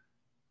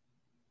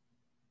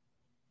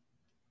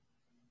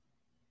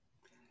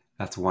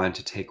 That's one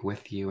to take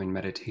with you in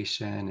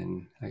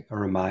meditation and a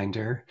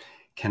reminder.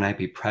 Can I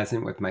be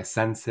present with my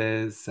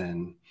senses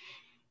and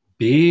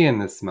be in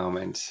this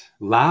moment?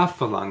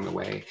 Laugh along the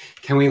way.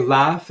 Can we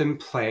laugh and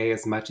play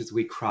as much as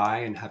we cry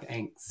and have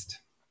angst?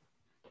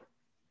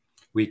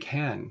 We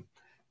can,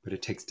 but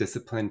it takes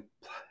discipline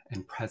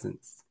and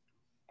presence.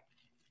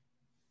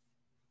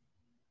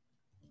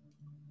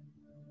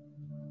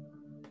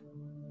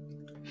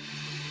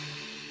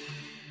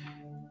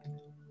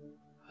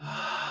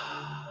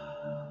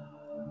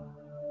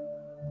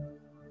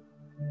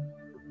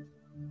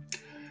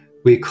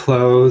 We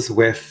close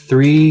with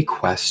 3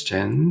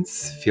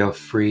 questions. Feel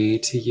free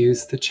to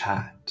use the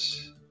chat.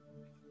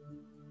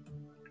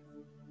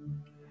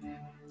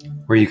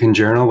 Or you can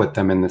journal with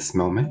them in this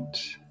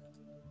moment.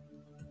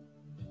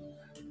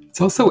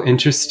 It's also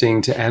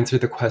interesting to answer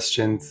the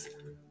questions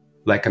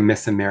like a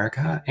Miss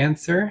America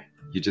answer.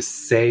 You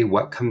just say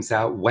what comes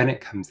out when it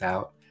comes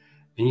out,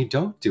 and you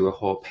don't do a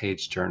whole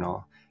page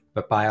journal.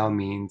 But by all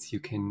means, you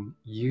can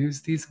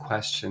use these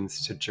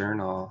questions to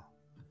journal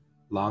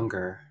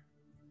longer.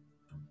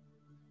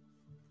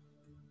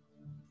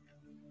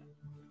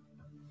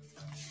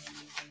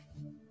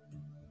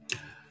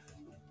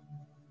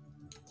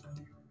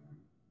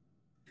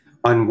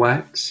 On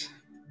what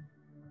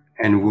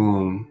and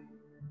whom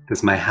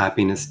does my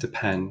happiness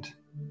depend?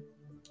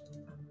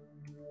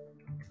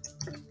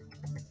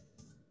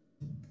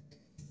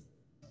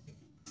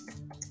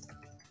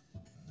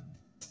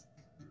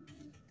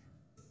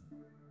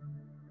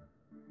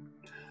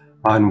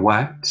 On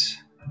what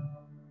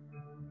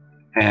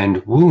and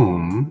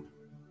whom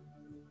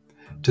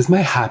does my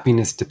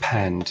happiness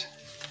depend?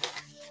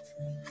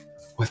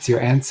 What's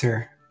your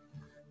answer?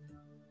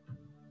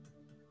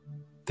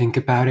 Think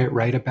about it,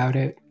 write about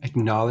it,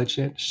 acknowledge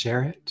it,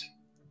 share it.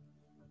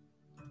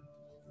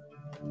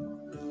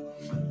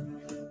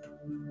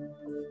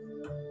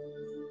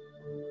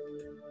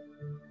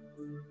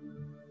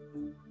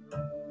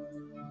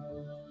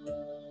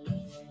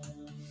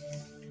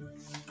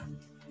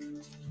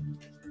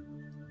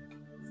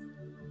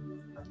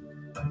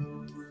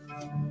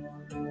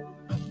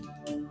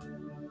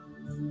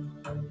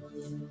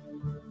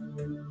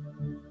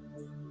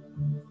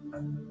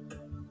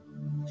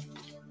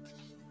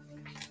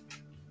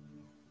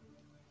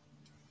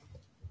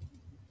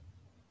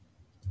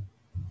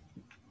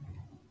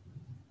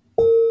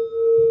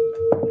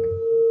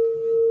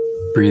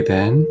 Breathe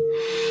in.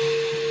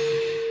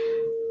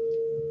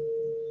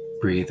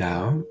 Breathe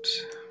out.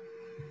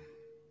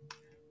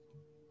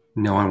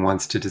 No one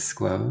wants to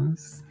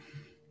disclose.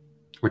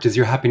 What does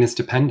your happiness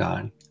depend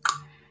on?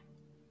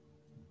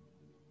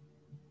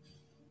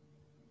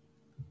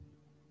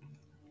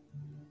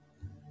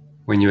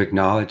 When you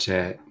acknowledge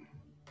it,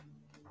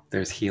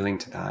 there's healing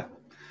to that.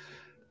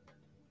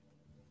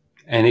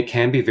 And it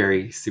can be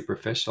very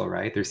superficial,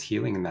 right? There's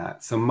healing in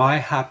that. So my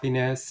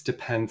happiness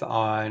depends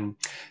on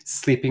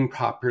sleeping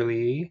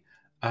properly,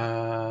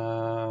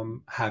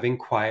 having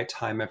quiet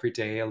time every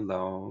day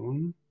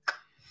alone.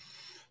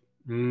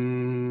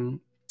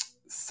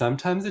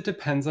 Sometimes it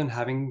depends on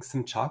having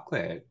some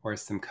chocolate or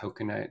some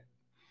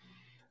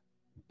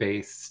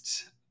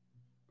coconut-based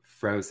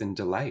frozen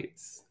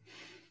delights.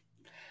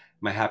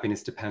 My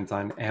happiness depends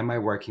on, am I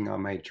working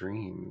on my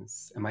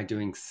dreams? Am I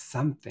doing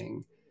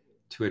something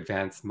to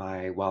advance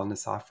my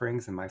wellness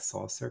offerings and my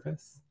soul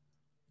service?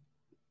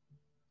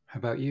 How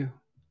about you?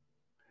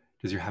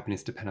 Does your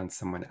happiness depend on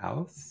someone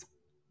else?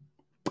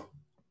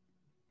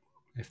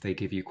 If they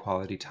give you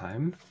quality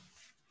time?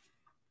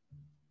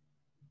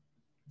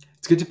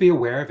 It's good to be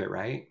aware of it,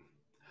 right?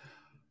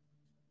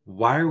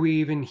 Why are we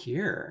even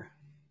here?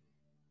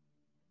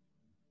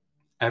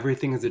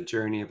 Everything is a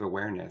journey of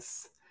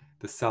awareness.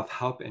 The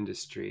self-help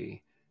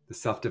industry, the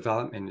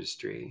self-development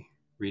industry,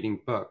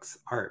 reading books,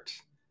 art.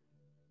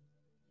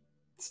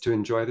 It's to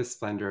enjoy the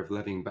splendor of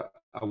living, but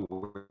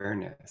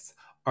awareness.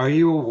 Are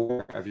you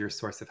aware of your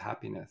source of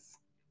happiness?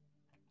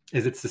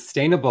 Is it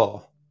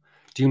sustainable?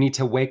 Do you need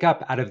to wake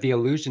up out of the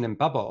illusion and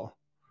bubble?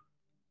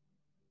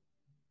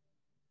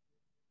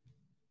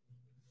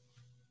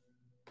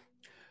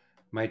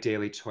 My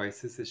daily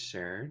choices is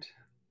shared.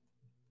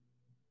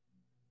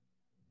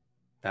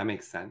 That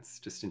makes sense,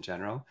 just in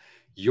general.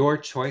 Your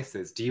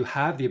choices. Do you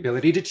have the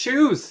ability to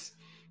choose?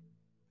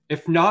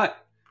 If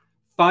not,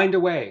 find a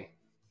way.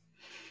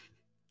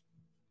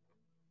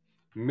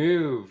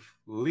 Move,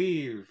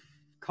 leave,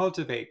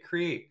 cultivate,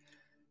 create.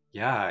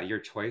 Yeah, your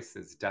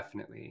choices,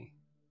 definitely.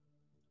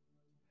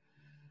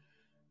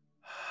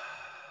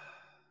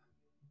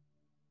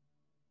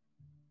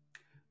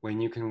 When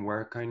you can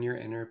work on your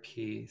inner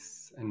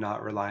peace and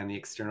not rely on the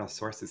external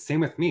sources. Same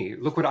with me.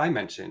 Look what I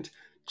mentioned.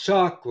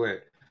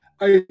 Chocolate,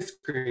 ice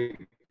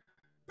cream,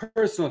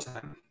 personal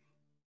time.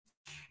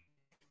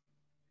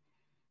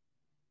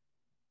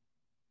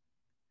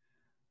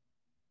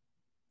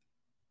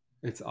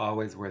 It's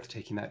always worth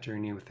taking that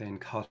journey within,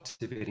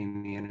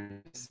 cultivating the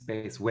inner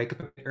space. Wake up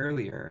a bit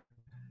earlier.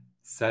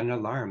 Set an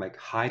alarm, like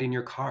hide in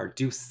your car.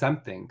 Do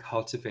something.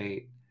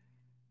 Cultivate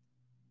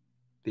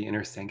the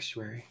inner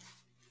sanctuary.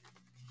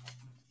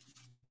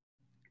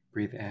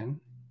 Breathe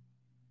in.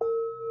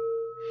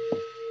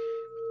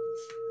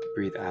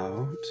 Breathe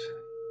out.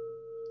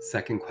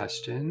 Second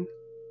question.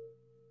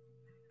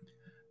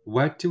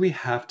 What do we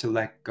have to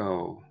let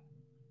go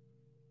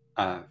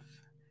of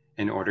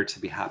in order to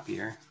be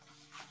happier?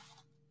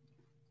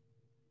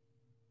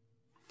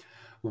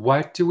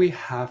 What do we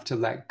have to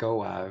let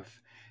go of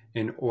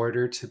in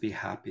order to be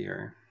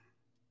happier?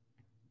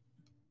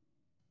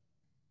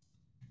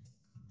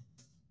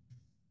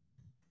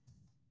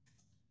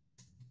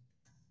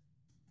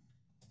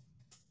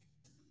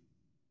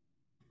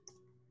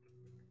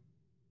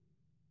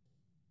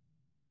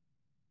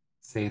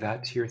 Say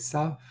that to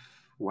yourself.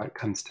 What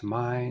comes to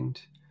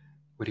mind?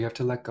 What do you have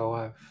to let go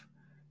of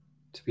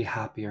to be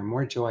happier,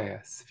 more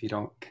joyous? If you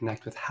don't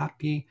connect with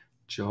happy,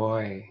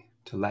 joy,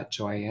 to let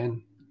joy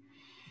in.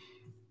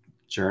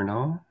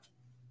 Journal.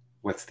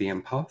 What's the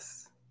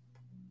impulse?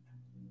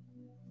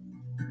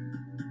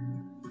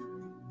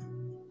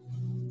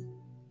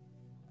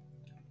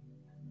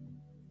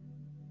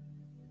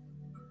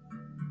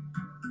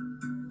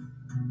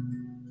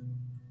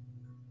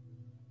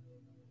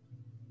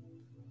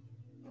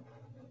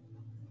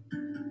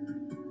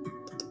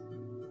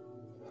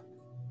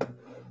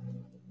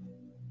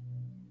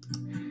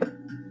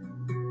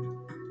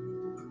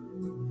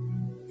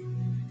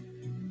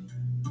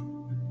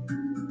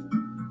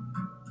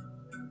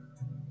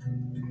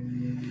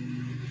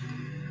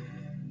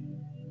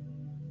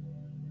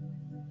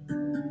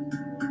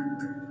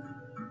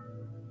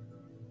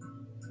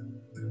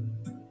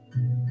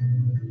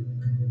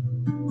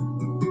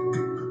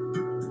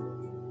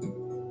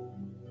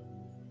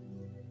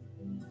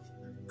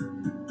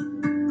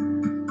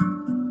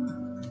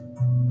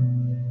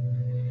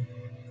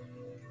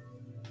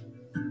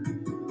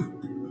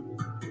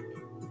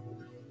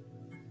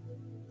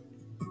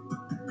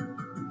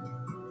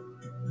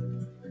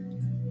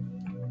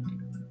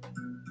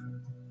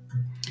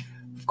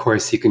 Of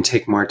course, you can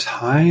take more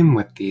time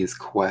with these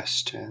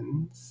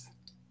questions.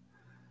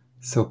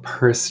 So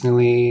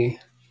personally,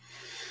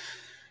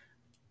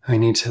 I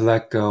need to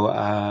let go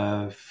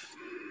of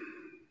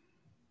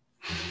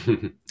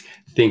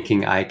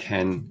thinking I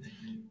can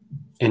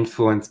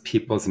influence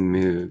people's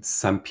moods.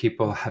 Some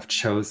people have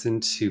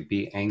chosen to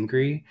be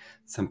angry.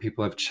 Some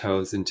people have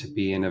chosen to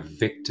be in a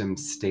victim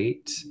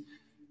state.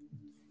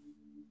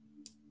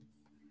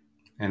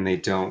 And they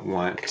don't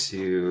want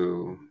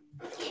to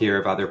hear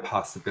of other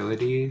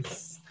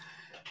possibilities.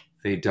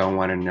 They don't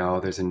want to know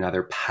there's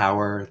another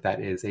power that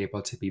is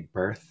able to be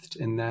birthed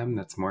in them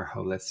that's more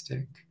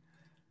holistic.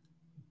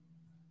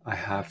 I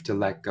have to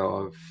let go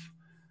of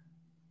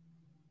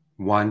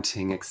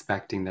wanting,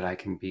 expecting that I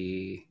can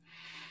be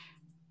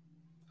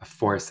a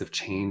force of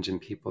change in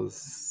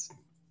people's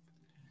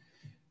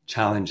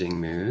challenging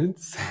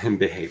moods and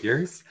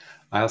behaviors.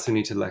 I also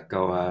need to let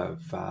go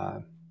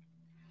of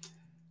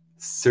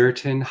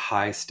certain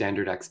high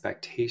standard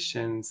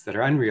expectations that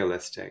are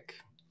unrealistic.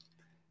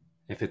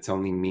 If it's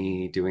only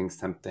me doing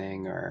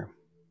something, or,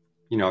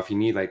 if you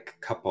need like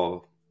a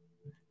couple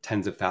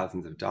tens of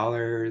thousands of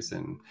dollars,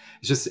 and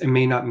it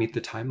may not meet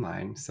the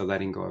timeline. So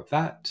letting go of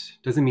that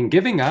doesn't mean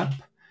giving up.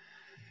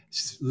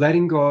 It's just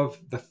letting go of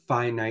the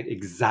finite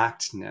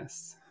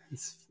exactness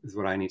is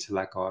what I need to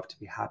let go of to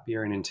be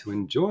happier and to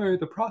enjoy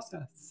the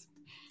process.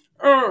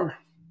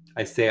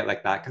 I say it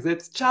like that because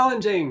it's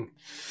challenging.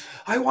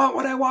 I want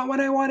what I want when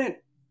I want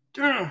it.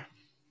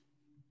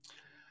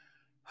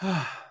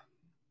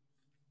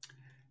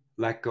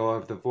 Let go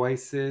of the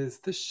voices,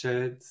 the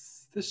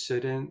shoulds, the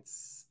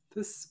shouldn'ts,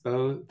 the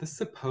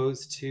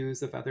supposed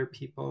tos of other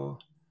people.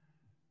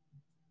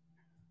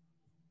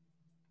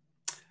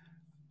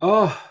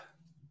 Oh,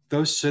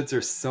 those shoulds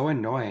are so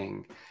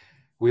annoying.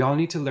 We all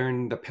need to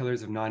learn the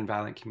pillars of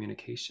nonviolent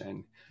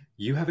communication.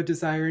 You have a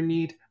desire and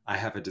need, I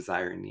have a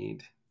desire and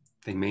need.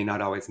 They may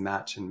not always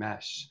match and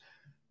mesh.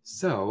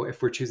 So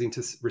if we're choosing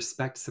to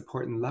respect,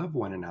 support, and love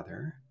one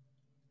another,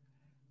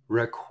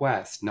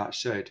 request, not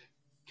should.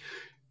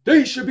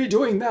 They should be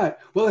doing that.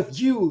 Well, if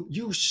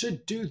you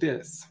should do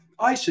this.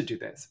 I should do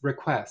this.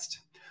 Request.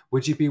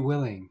 Would you be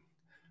willing?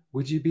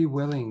 Would you be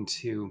willing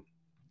to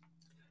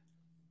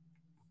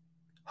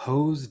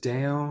hose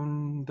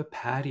down the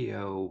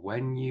patio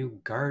when you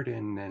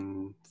garden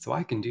and so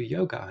I can do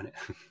yoga on it?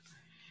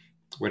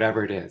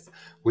 Whatever it is.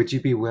 Would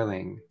you be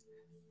willing?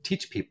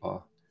 Teach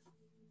people.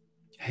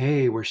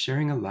 Hey, we're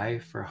sharing a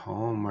life or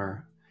home,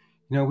 or,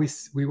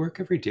 we work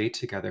every day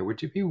together.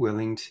 Would you be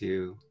willing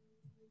to?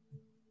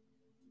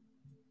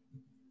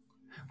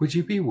 Would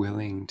you be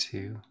willing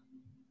to?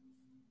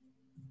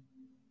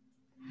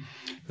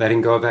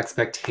 Letting go of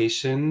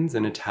expectations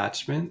and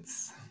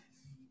attachments.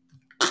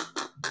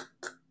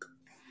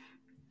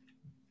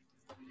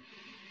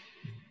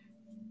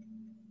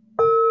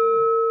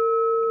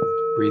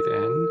 Breathe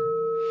in.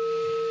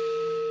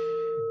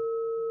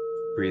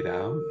 Breathe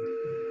out.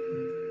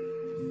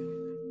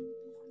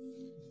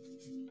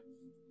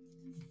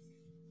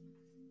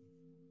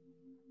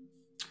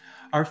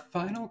 Our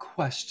final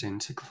question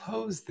to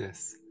close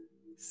this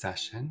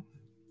session.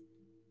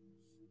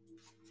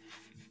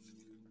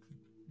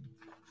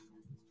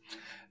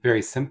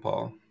 Very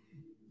simple.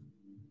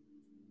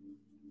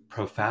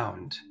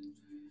 Profound.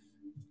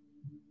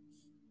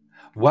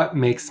 What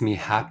makes me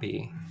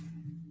happy?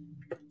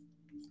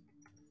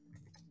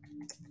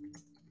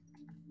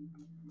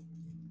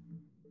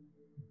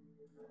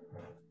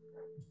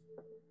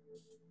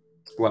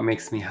 What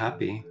makes me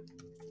happy?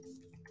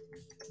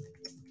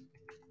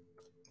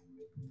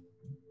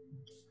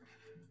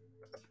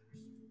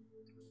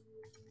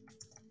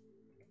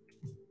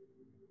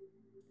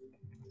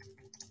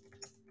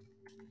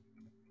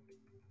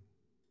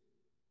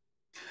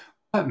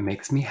 What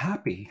makes me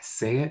happy?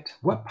 Say it.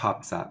 What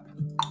pops up?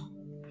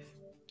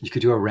 You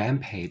could do a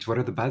rampage. What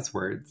are the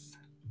buzzwords?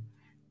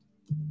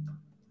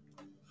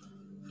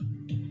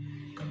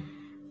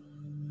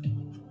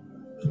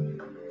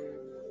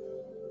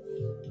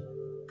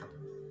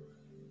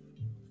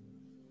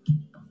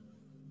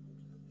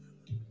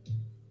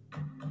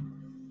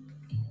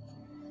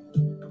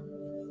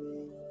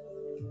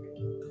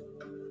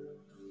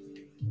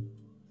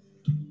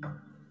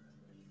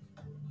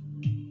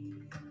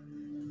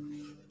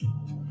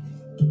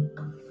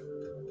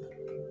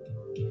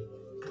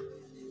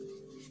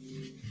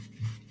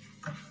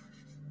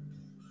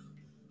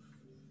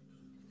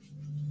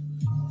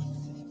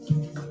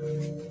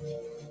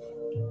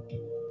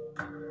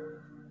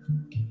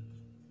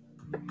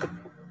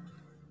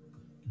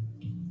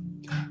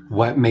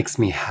 What makes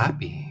me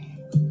happy?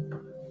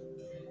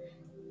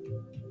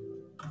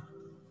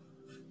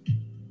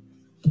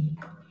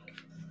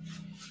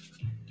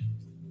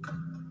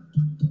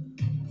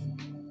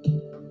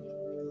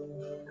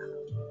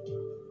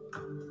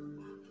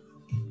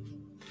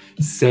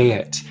 Say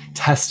it.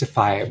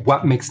 Testify it.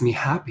 What makes me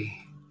happy?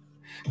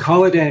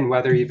 Call it in,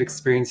 whether you've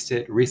experienced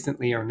it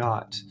recently or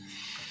not.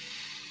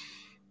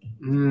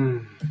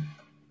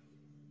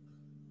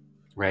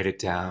 Write it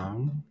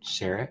down.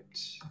 Share it.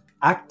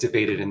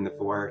 Activate it in the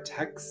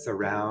vortex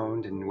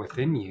around and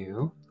within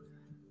you.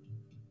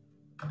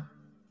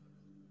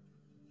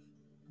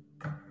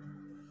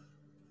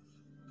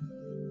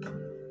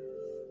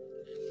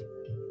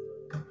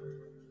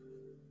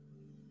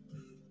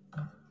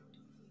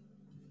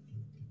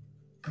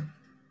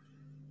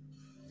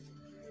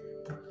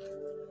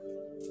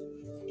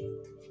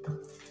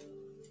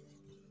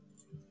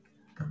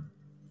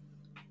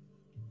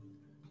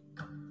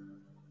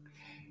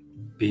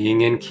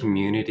 Being in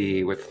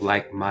community with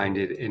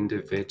like-minded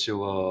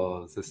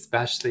individuals,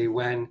 especially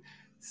when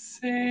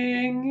singing,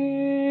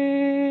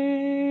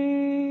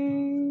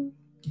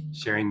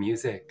 sharing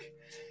music,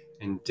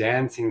 and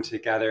dancing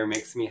together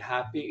makes me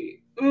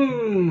happy.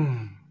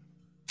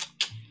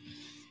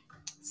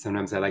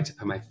 Sometimes I like to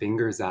put my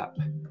fingers up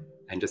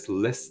and just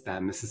list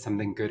them. This is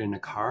something good in a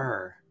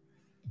car,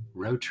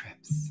 road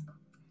trips.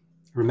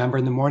 Remember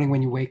in the morning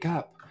when you wake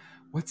up,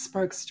 what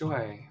sparks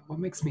joy? What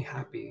makes me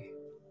happy?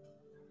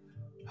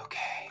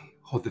 Okay,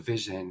 hold the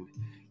vision.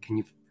 Can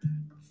you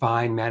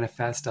find,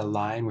 manifest,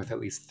 align with at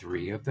least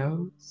 3 of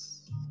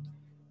those?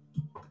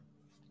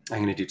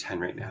 I'm going to do 10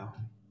 right now.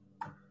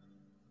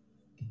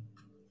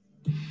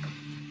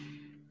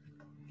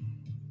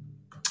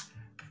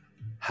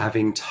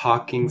 Having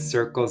talking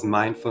circles,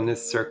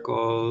 mindfulness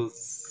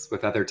circles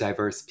with other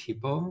diverse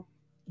people.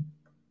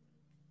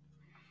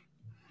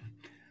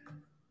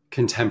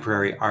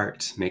 Contemporary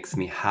art makes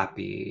me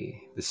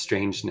happy. The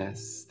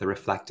strangeness, the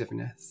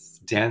reflectiveness.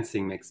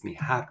 Dancing makes me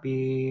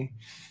happy.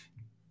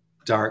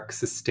 Dark,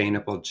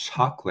 sustainable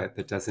chocolate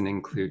that doesn't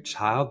include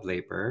child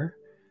labor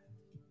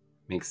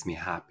makes me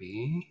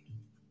happy.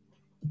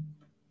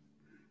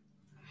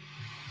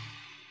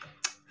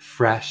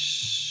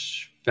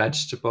 Fresh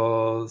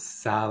vegetables,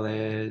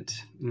 salad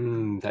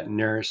that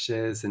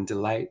nourishes and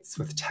delights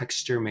with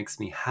texture makes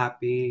me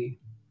happy.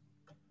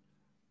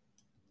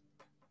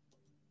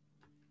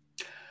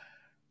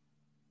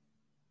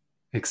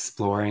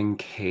 Exploring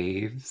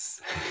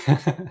caves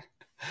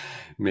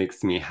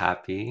makes me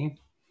happy.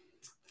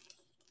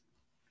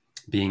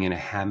 Being in a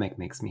hammock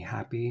makes me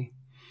happy.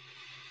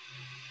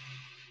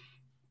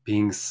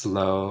 Being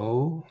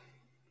slow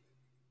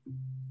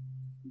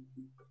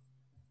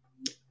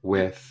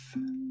with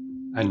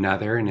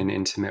another in an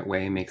intimate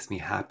way makes me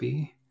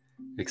happy.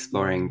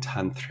 Exploring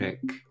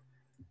tantric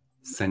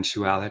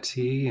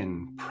sensuality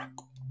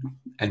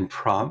and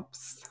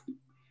prompts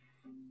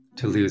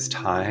to lose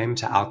time,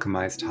 to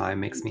alchemize time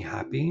makes me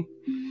happy.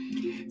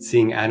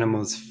 Seeing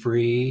animals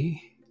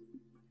free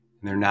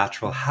in their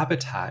natural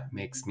habitat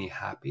makes me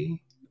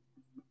happy.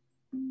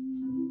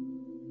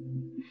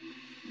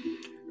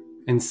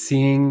 And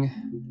seeing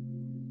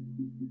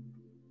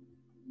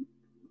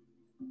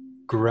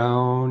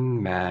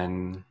grown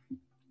men,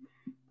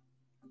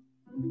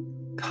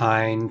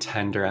 kind,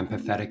 tender,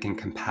 empathetic, and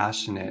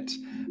compassionate,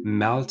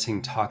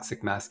 melting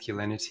toxic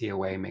masculinity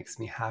away makes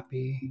me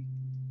happy.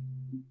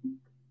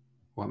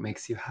 What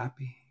makes you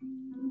happy?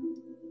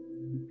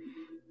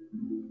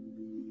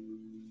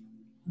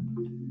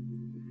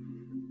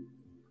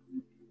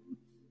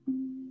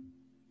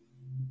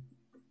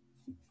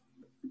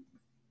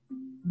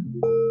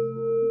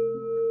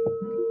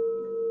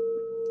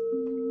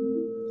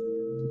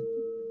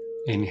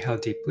 Inhale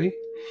deeply.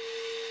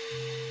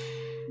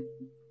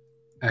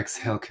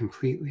 Exhale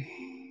completely.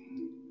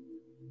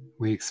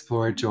 We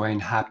explore joy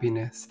and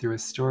happiness through a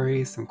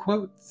story, some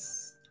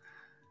quotes,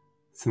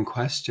 some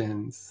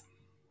questions.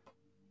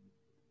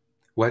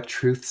 What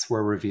truths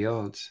were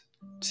revealed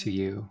to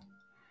you?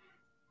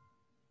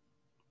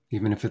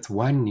 Even if it's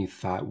one new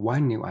thought,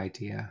 one new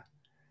idea.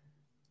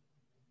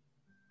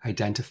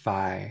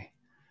 Identify,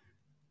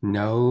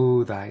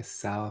 know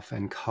thyself,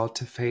 and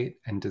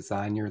cultivate and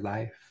design your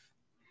life.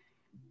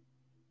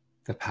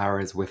 The power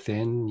is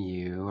within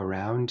you,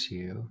 around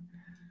you.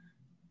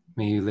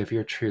 May you live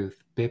your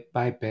truth bit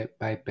by bit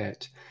by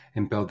bit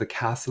and build the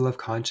castle of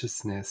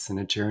consciousness in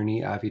a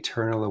journey of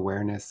eternal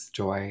awareness,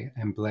 joy,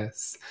 and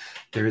bliss.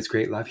 There is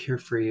great love here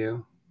for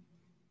you.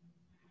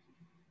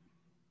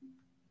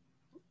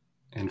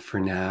 And for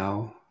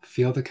now,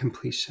 feel the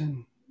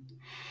completion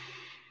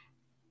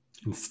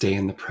and stay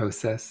in the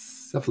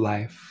process of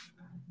life,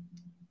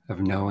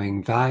 of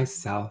knowing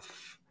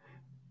thyself,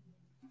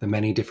 the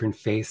many different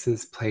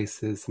faces,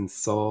 places, and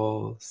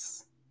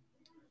souls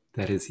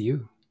that is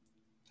you,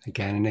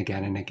 again and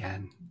again and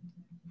again.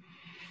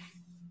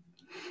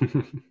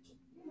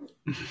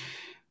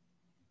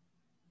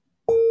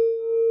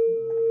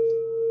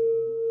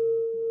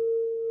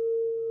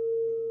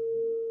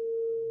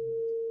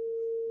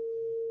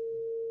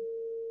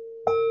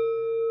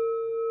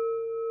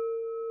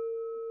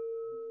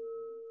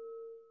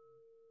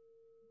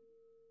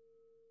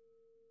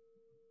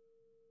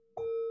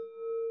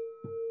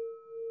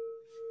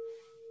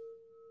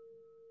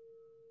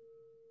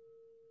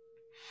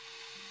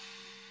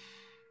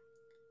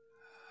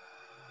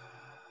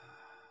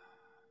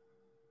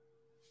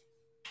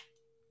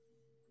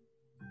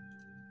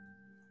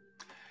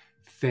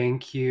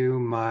 Thank you,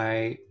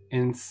 my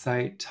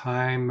Insight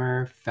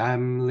Timer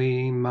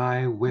family,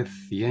 my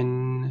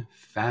Withyin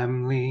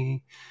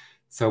family.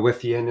 So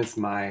Withyin is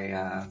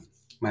my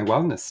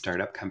wellness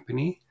startup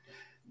company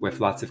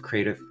with lots of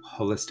creative,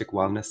 holistic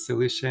wellness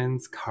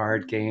solutions,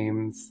 card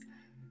games,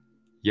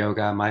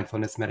 yoga,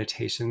 mindfulness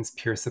meditations,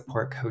 peer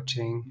support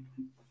coaching.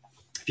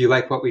 If you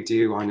like what we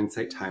do on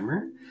Insight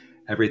Timer,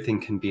 everything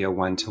can be a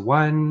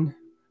one-to-one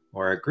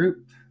or a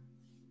group.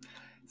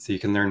 So you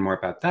can learn more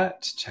about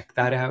that, check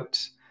that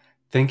out.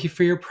 Thank you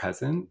for your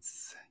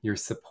presence. your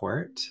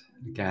support.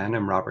 Again,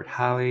 I'm Robert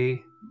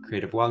Halley,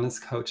 creative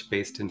wellness coach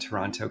based in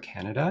Toronto,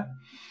 Canada.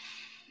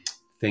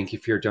 Thank you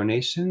for your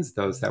donations,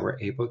 those that were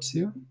able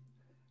to.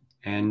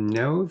 And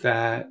know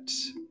that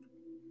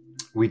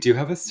we do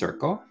have a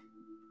circle.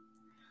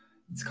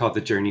 It's called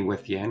The Journey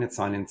Withyin. It's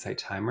on Insight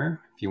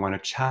Timer. If you want to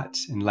chat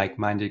in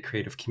like-minded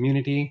creative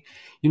community,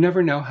 you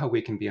never know how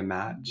we can be a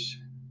match.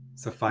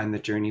 So find The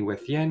Journey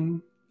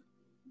Withyin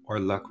or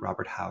look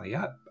Robert Halley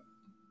up.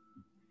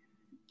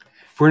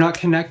 If we're not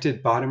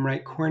connected, bottom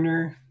right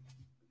corner,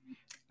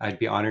 I'd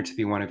be honored to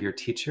be one of your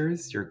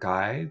teachers, your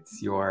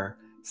guides, your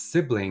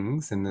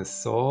siblings in this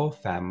soul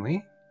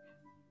family.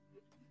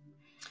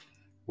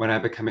 When I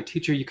become a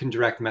teacher, you can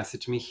direct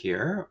message me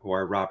here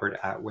or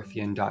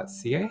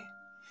robert@withyin.ca.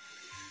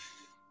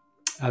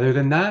 Other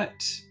than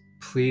that,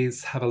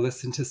 please have a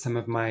listen to some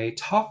of my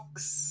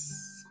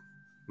talks,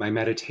 my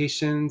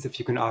meditations. If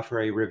you can offer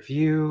a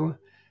review,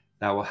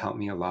 that will help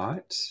me a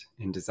lot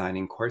in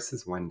designing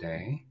courses one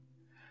day.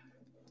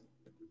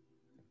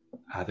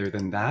 Other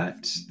than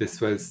that, this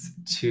was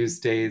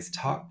Tuesday's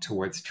talk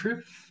towards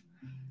truth.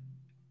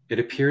 It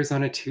appears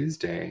on a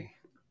Tuesday.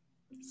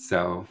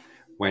 So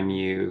when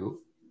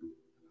you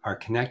are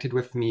connected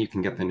with me, you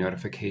can get the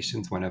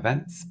notifications when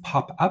events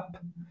pop up.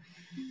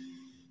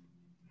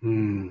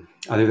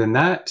 Other than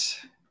that,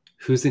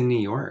 who's in New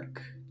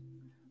York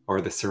or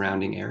the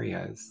surrounding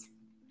areas?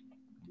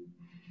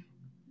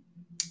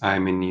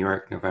 I'm in New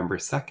York, November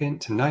 2nd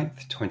to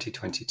 9th,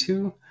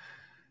 2022,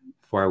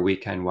 for a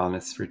weekend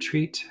wellness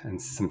retreat and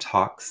some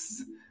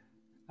talks,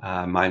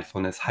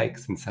 mindfulness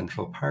hikes in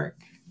Central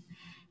Park.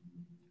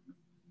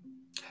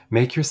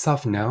 Make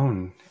yourself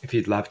known if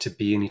you'd love to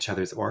be in each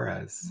other's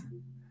auras.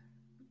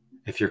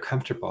 If you're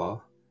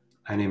comfortable,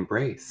 and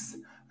embrace.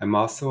 I'm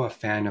also a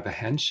fan of a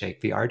handshake,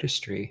 the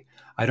artistry.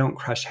 I don't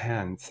crush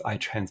hands, I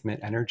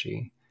transmit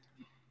energy.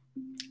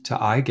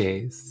 To eye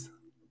gaze.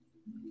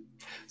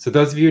 So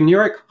those of you in New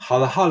York,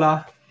 holla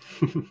holla.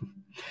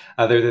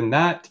 Other than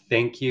that,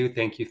 thank you,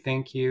 thank you,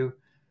 thank you.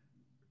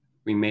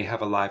 We may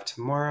have a live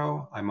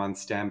tomorrow. I'm on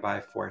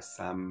standby for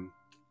some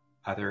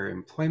other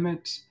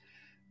employment.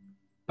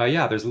 But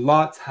yeah, there's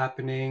lots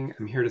happening.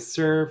 I'm here to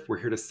serve. We're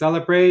here to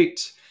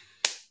celebrate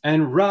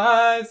and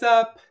rise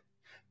up.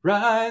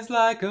 Rise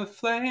like a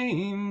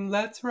flame,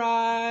 let's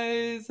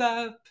rise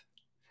up.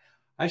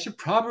 I should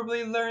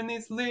probably learn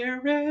these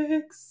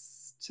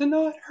lyrics to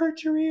not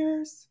hurt your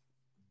ears.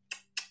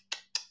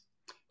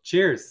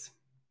 Cheers.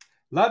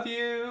 Love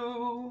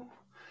you.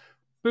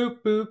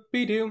 Boop, boop,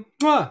 be-doo.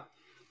 Mwah.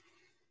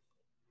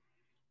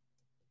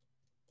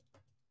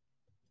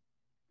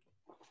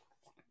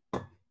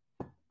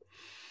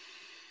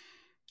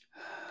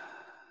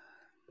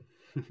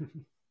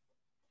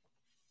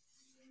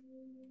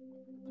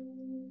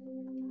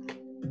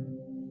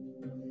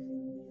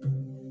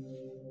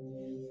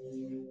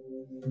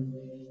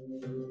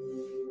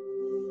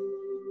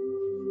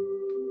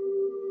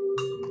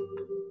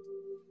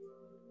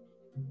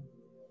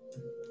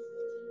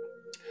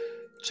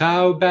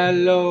 Ciao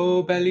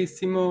bello,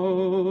 bellissimos.